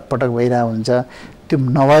पटक पटक भइरहेको हुन्छ। त्यो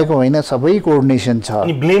नभएको होइन, सबै कोअर्डिनेसन छ।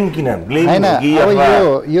 अनि ब्लेम किन? ब्लेम होइन,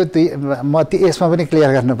 अब यो म यसमा पनि क्लियर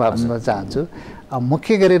गर्न चाहन्छु।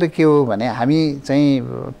 मुख्य गरेर के हो भने हामी चाहिँ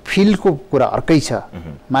फिल्डको कुरा अर्कै छ,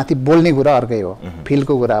 माथि बोल्ने कुरा अर्कै हो।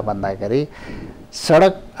 फिल्डको कुरा भन्दाखेरि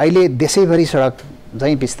सडक अहिले देशैभरि सडक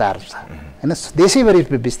चाहिँ विस्तार छ हैन, देशैभरि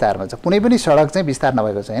विस्तारमा छ। कुनै पनि सडक चाहिँ विस्तार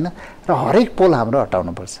नभएको छैन र हरेक पोल हाम्रो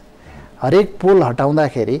हटाउनुपर्छ। हरेक पोल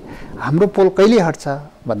हटाउँदाखेरि हाम्रो पोल कहिले हट्छ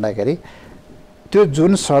भन्दाखेरि त्यो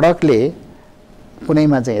जुन सडकले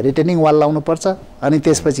कुनैमा चाहिँ रिटेनिङ वाल लाउनुपर्छ, अनि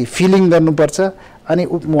त्यसपछि फिलिङ गर्नुपर्छ, अनि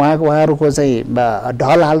उहाँहरूको चाहिँ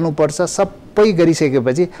ढल हाल्नुपर्छ। सबै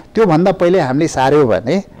गरिसकेपछि त्योभन्दा पहिले हामीले सार्यो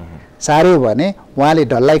भने उहाँले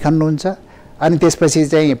ढललाई खन्नुहुन्छ, अनि त्यसपछि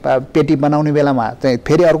चाहिँ पेटी बनाउने बेलामा चाहिँ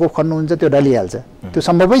फेरि अर्को खन्नुहुन्छ, त्यो ढलिहाल्छ। त्यो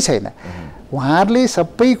सम्भवै छैन। उहाँहरूले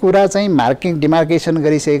सबै कुरा चाहिँ डिमार्केसन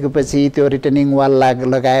गरिसकेपछि, त्यो रिटेनिङ वाल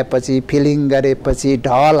लगाएपछि, फिलिङ गरेपछि,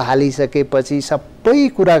 ढल हालिसकेपछि,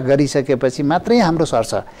 सबै कुरा गरिसकेपछि मात्रै हाम्रो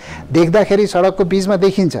सर्छ। देख्दाखेरि सडकको बिचमा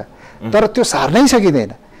देखिन्छ, तर त्यो सार्नै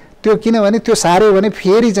सकिँदैन। त्यो किनभने त्यो सार्यो भने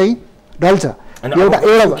फेरि चाहिँ ढल्छ। एउटा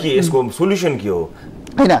यसको सोल्युसन के हो?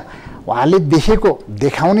 होइन, उहाँले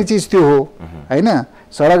देखाउने चिज त्यो हो होइन।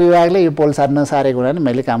 सडक विभागले यो पोल सारेको हुनाले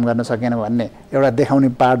मैले काम गर्न सकेन भन्ने एउटा देखाउने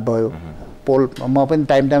पार्ट भयो। पोल म पनि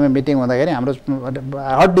टाइममा मिटिङ हुँदाखेरि हाम्रो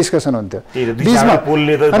हट डिस्कसन हुन्थ्यो बिचमा,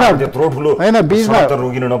 होइन बिचमा।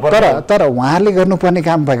 तर उहाँहरूले गर्नुपर्ने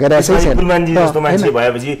काम भइरहेको छैन।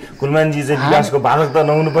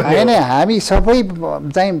 होइन, हामी सबै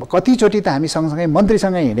चाहिँ कतिचोटि त हामी सँगसँगै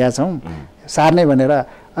मन्त्रीसँगै हिँडेका छौँ सार्ने भनेर,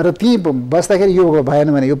 र त्यहीँ बस्दाखेरि यो भएन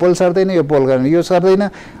भने यो पोल सर्दैन, यो पोल गर्ने यो सर्दैन।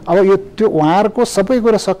 अब यो त्यो उहाँहरूको सबै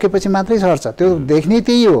कुरा सकेपछि मात्रै सर्छ। त्यो देख्ने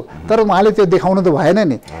त्यही हो, तर उहाँले त्यो देखाउनु त भएन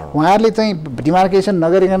नि। उहाँहरूले चाहिँ डिमार्केसन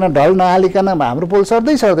नगरिकन, ढल नहालिकन हाम्रो पोल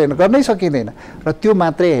सर्दैन, गर्नै सकिँदैन। र त्यो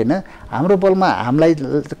मात्रै होइन, हाम्रो पोलमा हामीलाई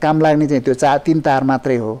काम लाग्ने चाहिँ त्यो 3 तार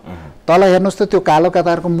मात्रै हो। तल हेर्नुहोस् त, त्यो कालो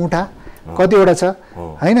कतारको मुठा कतिवटा छ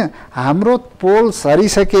हैन। हाम्रो पोल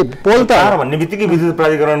सरिसके, पोल त भन्ने बित्तिकै विद्युत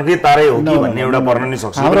प्राधिकरणकै तारै हो कि भन्ने एउटा पर्न नि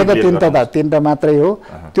सक्छ। हाम्रो त तीनटा मात्रै हो।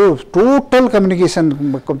 त्यो टोटल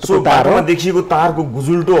कम्युनिकेसनको तार हो। देखिएको तारको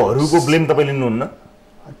गुजुल्टोहरूको ब्लेम तपाईले लिनुहुन्न?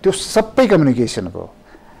 त्यो सबै कम्युनिकेसनको,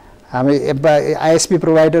 हामी आइएसपी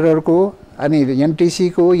प्रोभाइडरहरूको, अनि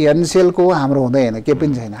एनटिसीको, एनसेलको हाम्रो हुँदैन, केही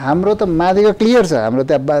पनि छैन। हाम्रो त माथिको क्लियर छ। हाम्रो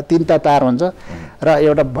त 3टा तार हुन्छ र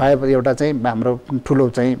एउटा चाहिँ हाम्रो ठुलो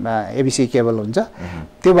चाहिँ एबिसी केबल हुन्छ।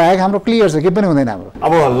 त्यो बाहेक हाम्रो क्लियर छ, केही पनि हुँदैन हाम्रो।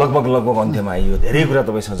 अब लगभग अन्त्यमा आइयो। धेरै कुरा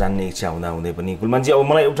तपाईँसँग जान्ने इच्छा हुँदै पनि कुलमानजी, अब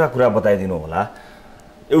मलाई एउटा कुरा बताइदिनु होला।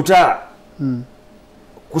 एउटा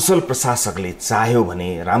कुशल प्रशासकले चाह्यो भने,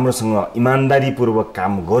 राम्रोसँग इमान्दारीपूर्वक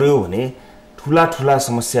काम गर्यो भने ठुला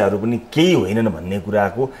समस्याहरू पनि केही होइनन् भन्ने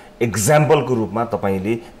कुराको एक्जाम्पलको रूपमा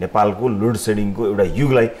तपाईँले नेपालको लोड सेडिङको एउटा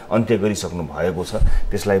युगलाई अन्त्य गरिसक्नु भएको छ।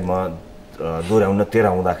 त्यसलाई म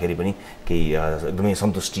तेह्राउँदाखेरि पनि केही एकदमै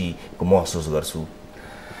सन्तुष्टिको महसुस गर्छु।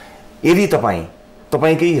 यदि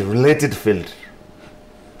तपाईँकै रिलेटेड फिल्ड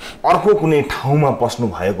अर्को कुनै ठाउँमा पस्नु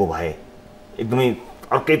भएको भए, एकदमै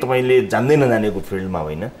अर्कै तपाईँले जान्दै नजानेको फिल्डमा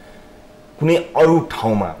होइन, कुनै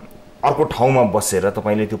अर्को ठाउँमा बसेर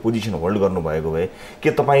तपाईँले त्यो पोजिसन होल्ड गर्नुभएको भए के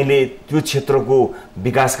तपाईँले त्यो क्षेत्रको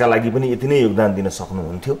विकासका लागि पनि यति नै योगदान दिन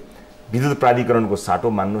सक्नुहुन्थ्यो? विद्युत प्राधिकरणको साटो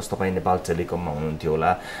मान्नुहोस्, तपाईँ नेपाल टेलिकममा हुनुहुन्थ्यो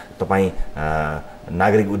होला, तपाईँ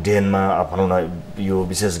नागरिक उड्डयनमा भनौँ न, यो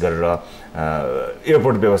विशेष गरेर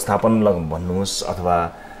एयरपोर्ट व्यवस्थापन भन्नुहोस्, अथवा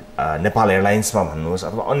नेपाल एयरलाइन्समा भन्नुहोस्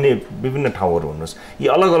अथवा अन्य विभिन्न ठाउँहरू भन्नुहोस्, यी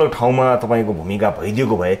अलग अलग ठाउँमा तपाईँको भूमिका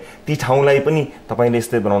भइदिएको भए ती ठाउँलाई पनि तपाईँले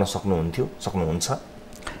यस्तै बनाउन सक्नुहुन्छ?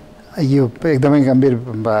 यो एकदमै गम्भीर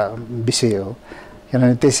विषय हो,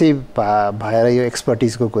 किनभने त्यसै भएर यो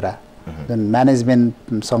एक्सपर्टिजको कुरा, जुन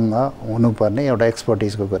म्यानेजमेन्टसँग हुनुपर्ने एउटा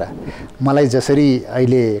एक्सपर्टिजको कुरा, मलाई जसरी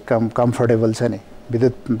अहिले कम्फर्टेबल छ नि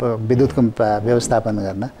विद्युतको व्यवस्थापन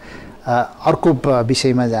गर्न, अर्को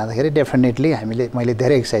विषयमा जाँदाखेरि डेफिनेटली मैले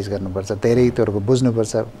धेरै एक्सर्साइज गर्नुपर्छ, धेरै त्योहरूको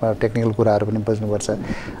बुझ्नुपर्छ, टेक्निकल कुराहरू पनि बुझ्नुपर्छ।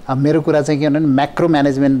 मेरो कुरा चाहिँ के भन्नु म्याक्रो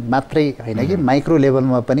म्यानेजमेन्ट मात्रै होइन कि माइक्रो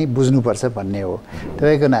लेभलमा पनि बुझ्नुपर्छ भन्ने हो।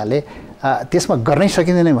 त्यही हुनाले त्यसमा गर्नै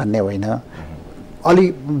सकिँदैन भन्ने होइन, अलि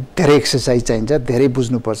धेरै एक्सर्साइज चाहिन्छ, धेरै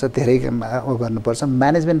बुझ्नुपर्छ, धेरै गर्नुपर्छ।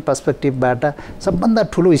 म्यानेजमेन्ट पर्सपेक्टिभबाट सबभन्दा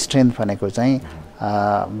ठुलो स्ट्रेन्थ भनेको चाहिँ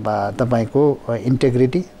तपाईँको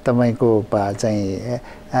इन्टेग्रिटी, तपाईँको चाहिँ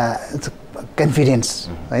कन्फिडेन्स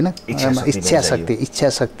होइन, इच्छा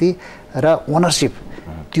शक्ति र ओनरसिप।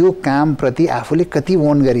 त्यो कामप्रति आफूले कति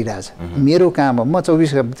ओन गरिरहेछ। मेरो काम हो, म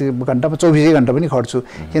 24 घन्टामा 24 घन्टा पनि खट्छु,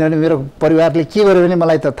 किनभने मेरो परिवारले के गर्यो भने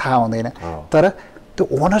मलाई त थाहा हुँदैन। तर त्यो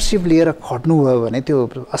ओनरसिप लिएर खट्नुभयो भने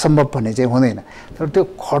त्यो असम्भव भन्ने चाहिँ हुँदैन। तर त्यो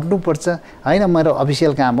खट्नुपर्छ होइन, मेरो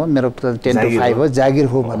अफिसियल काम हो, मेरो 10 to 5 हो, जागिर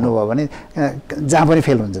हो भन्नुभयो भने जहाँ पनि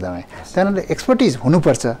फेल हुन्छ तपाईँ। त्यहाँनिर एक्सपर्टिज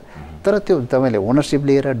हुनुपर्छ, तर त्यो तपाईँले ओनरसिप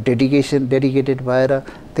लिएर डेडिकेटेड भएर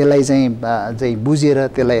त्यसलाई चाहिँ बुझेर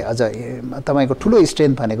त्यसलाई अझ तपाईँको ठुलो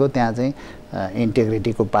स्ट्रेन्थ भनेको त्यहाँ चाहिँ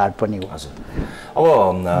इन्टेग्रिटीको पार्ट पनि हो।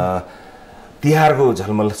 अब तिहारको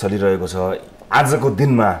झलमल चलिरहेको छ। आजको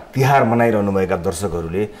दिनमा तिहार मनाइरहनुभएका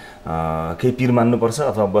दर्शकहरूले केही पिर मान्नुपर्छ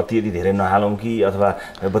अथवा बत्ती यदि धेरै नहालौँ कि अथवा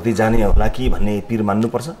बत्ती जाने होला कि भन्ने पिर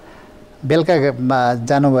मान्नुपर्छ? बेलुका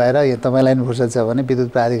जानु भएर यो तपाईँलाई पनि फुर्सद छ भने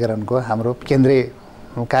विद्युत प्राधिकरणको हाम्रो केन्द्रीय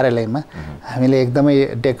कार्यालयमा हामीले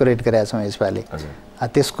एकदमै डेकोरेट गरेका छौँ यसपालि।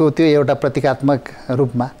 त्यसको त्यो एउटा प्रतीकात्मक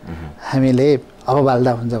रूपमा हामीले अब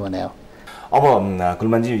बाल्दा हुन्छ भने हो। अब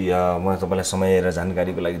कुलमानजी, म तपाईँलाई समय र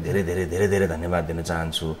जानकारीको लागि धेरै धेरै धेरै धेरै धन्यवाद दिन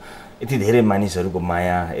चाहन्छु। यति धेरै मानिसहरूको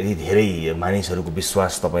माया, यति धेरै मानिसहरूको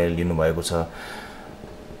विश्वास तपाईँले लिनुभएको छ।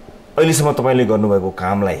 अहिलेसम्म तपाईँले गर्नुभएको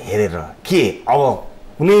कामलाई हेरेर के अब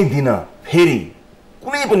कुनै दिन फेरि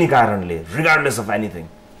कुनै पनि कारणले रिगार्डलेस अफ एनिथिङ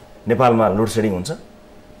नेपालमा लोड सेडिङ हुन्छ?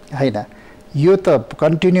 होइन, यो त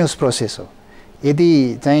कन्टिन्युस प्रोसेस हो।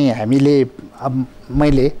 यदि चाहिँ हामीले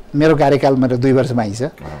मैले मेरो कार्यकाल मेरो 2 वर्षमा आइछ,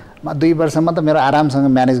 2 वर्षमा त मेरो आरामसँग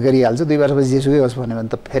म्यानेज गरिहाल्छु। 2 वर्षपछि जेसुकै होस् भन्यो भने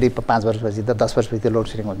त फेरि 5 वर्षपछि त 10 वर्षपछि लोड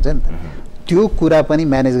सेडिङ हुन्छ नि त। त्यो कुरा पनि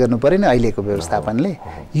म्यानेज गर्नु पऱ्यो नि अहिलेको व्यवस्थापनले।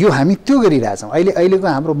 यो हामी त्यो गरिरहेछौँ। अहिलेको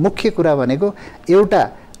हाम्रो मुख्य कुरा भनेको एउटा,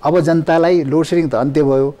 अब जनतालाई लोड सेडिङ त अन्त्य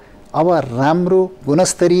भयो, अब राम्रो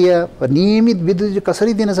गुणस्तरीय नियमित विद्युत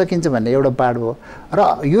कसरी दिन सकिन्छ भन्ने एउटा पार्ट हो।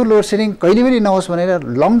 र यो लोड सेडिङ कहिले पनि नहोस् भनेर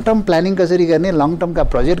लङ टर्म प्लानिङ कसरी गर्ने, लङ टर्मका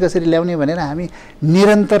प्रोजेक्ट कसरी ल्याउने भनेर हामी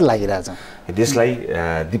निरन्तर लागिरहेछौँ।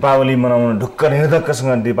 देशलाई दीपावली मनाउन, ढुक्क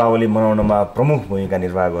निर्धक्कसँग दीपावली मनाउनमा प्रमुख भूमिका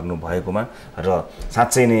निर्वाह गर्नुभएकोमा र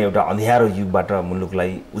साँच्चै नै एउटा अँध्यारो युगबाट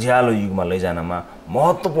मुलुकलाई उज्यालो युगमा लैजानमा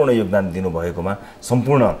महत्त्वपूर्ण योगदान दिनुभएकोमा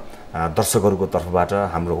सम्पूर्ण दर्शकहरूको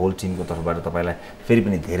तर्फबाट, हाम्रो होल टिमको तर्फबाट तपाईँलाई फेरि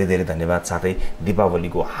पनि धेरै धेरै धन्यवाद। साथै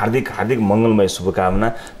दीपावलीको हार्दिक हार्दिक मङ्गलमय शुभकामना।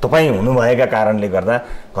 तपाईँ हुनुभएका कारणले गर्दा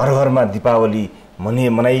घर घरमा दीपावली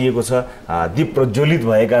मनाइएको छ, दीप प्रज्वलित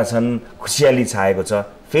भएका छन्, खुसियाली छाएको छ।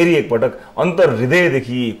 फेरि एकपटक अन्तर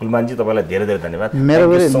हृदयदेखि कुलमानजी तपाईँलाई धेरै धेरै धन्यवाद। मेरो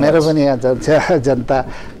पनि जनता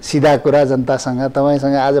सिधा कुरा जनतासँग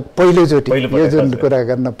तपाईँसँग आज पहिलोचोटि यो जुन कुरा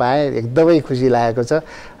गर्न पाएँ एकदमै खुसी लागेको छ।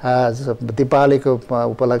 दीपावलीको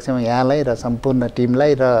उपलक्ष्यमा यहाँलाई र सम्पूर्ण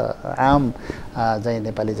टिमलाई र आम चाहिँ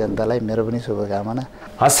नेपाली जनतालाई मेरो पनि शुभकामना।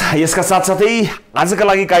 हस्, यसका साथसाथै आजका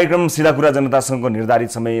लागि कार्यक्रम सिधा कुरा जनतासँगको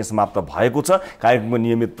निर्धारित समय समाप्त भएको छ। कार्यक्रमको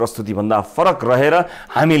नियमित प्रस्तुतिभन्दा फरक रहेर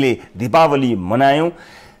हामीले दीपावली मनायौँ।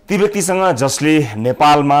 ती व्यक्तिसँग जसले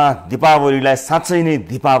नेपालमा दीपावलीलाई साँच्चै नै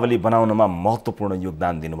दीपावली बनाउनमा महत्त्वपूर्ण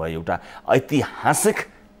योगदान दिनुभयो, एउटा ऐतिहासिक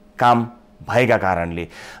काम भएका कारणले।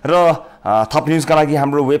 र थप न्युजका लागि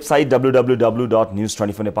हाम्रो वेबसाइट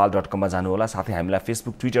www.news24nepal.com मा जानुहोला। साथै हामीलाई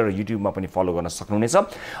फेसबुक, ट्विटर र युट्युबमा पनि फलो गर्न सक्नुहुनेछ।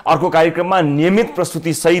 अर्को कार्यक्रममा नियमित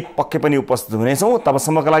प्रस्तुति सहित पक्कै पनि उपस्थित हुनेछौँ।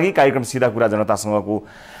 तबसम्मका लागि कार्यक्रम सिधा कुरा जनतासँगको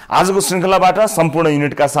आजको श्रृङ्खलाबाट सम्पूर्ण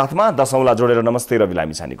युनिटका साथमा दशौँला जोडेर नमस्ते, रवि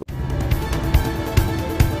लामिछानेको।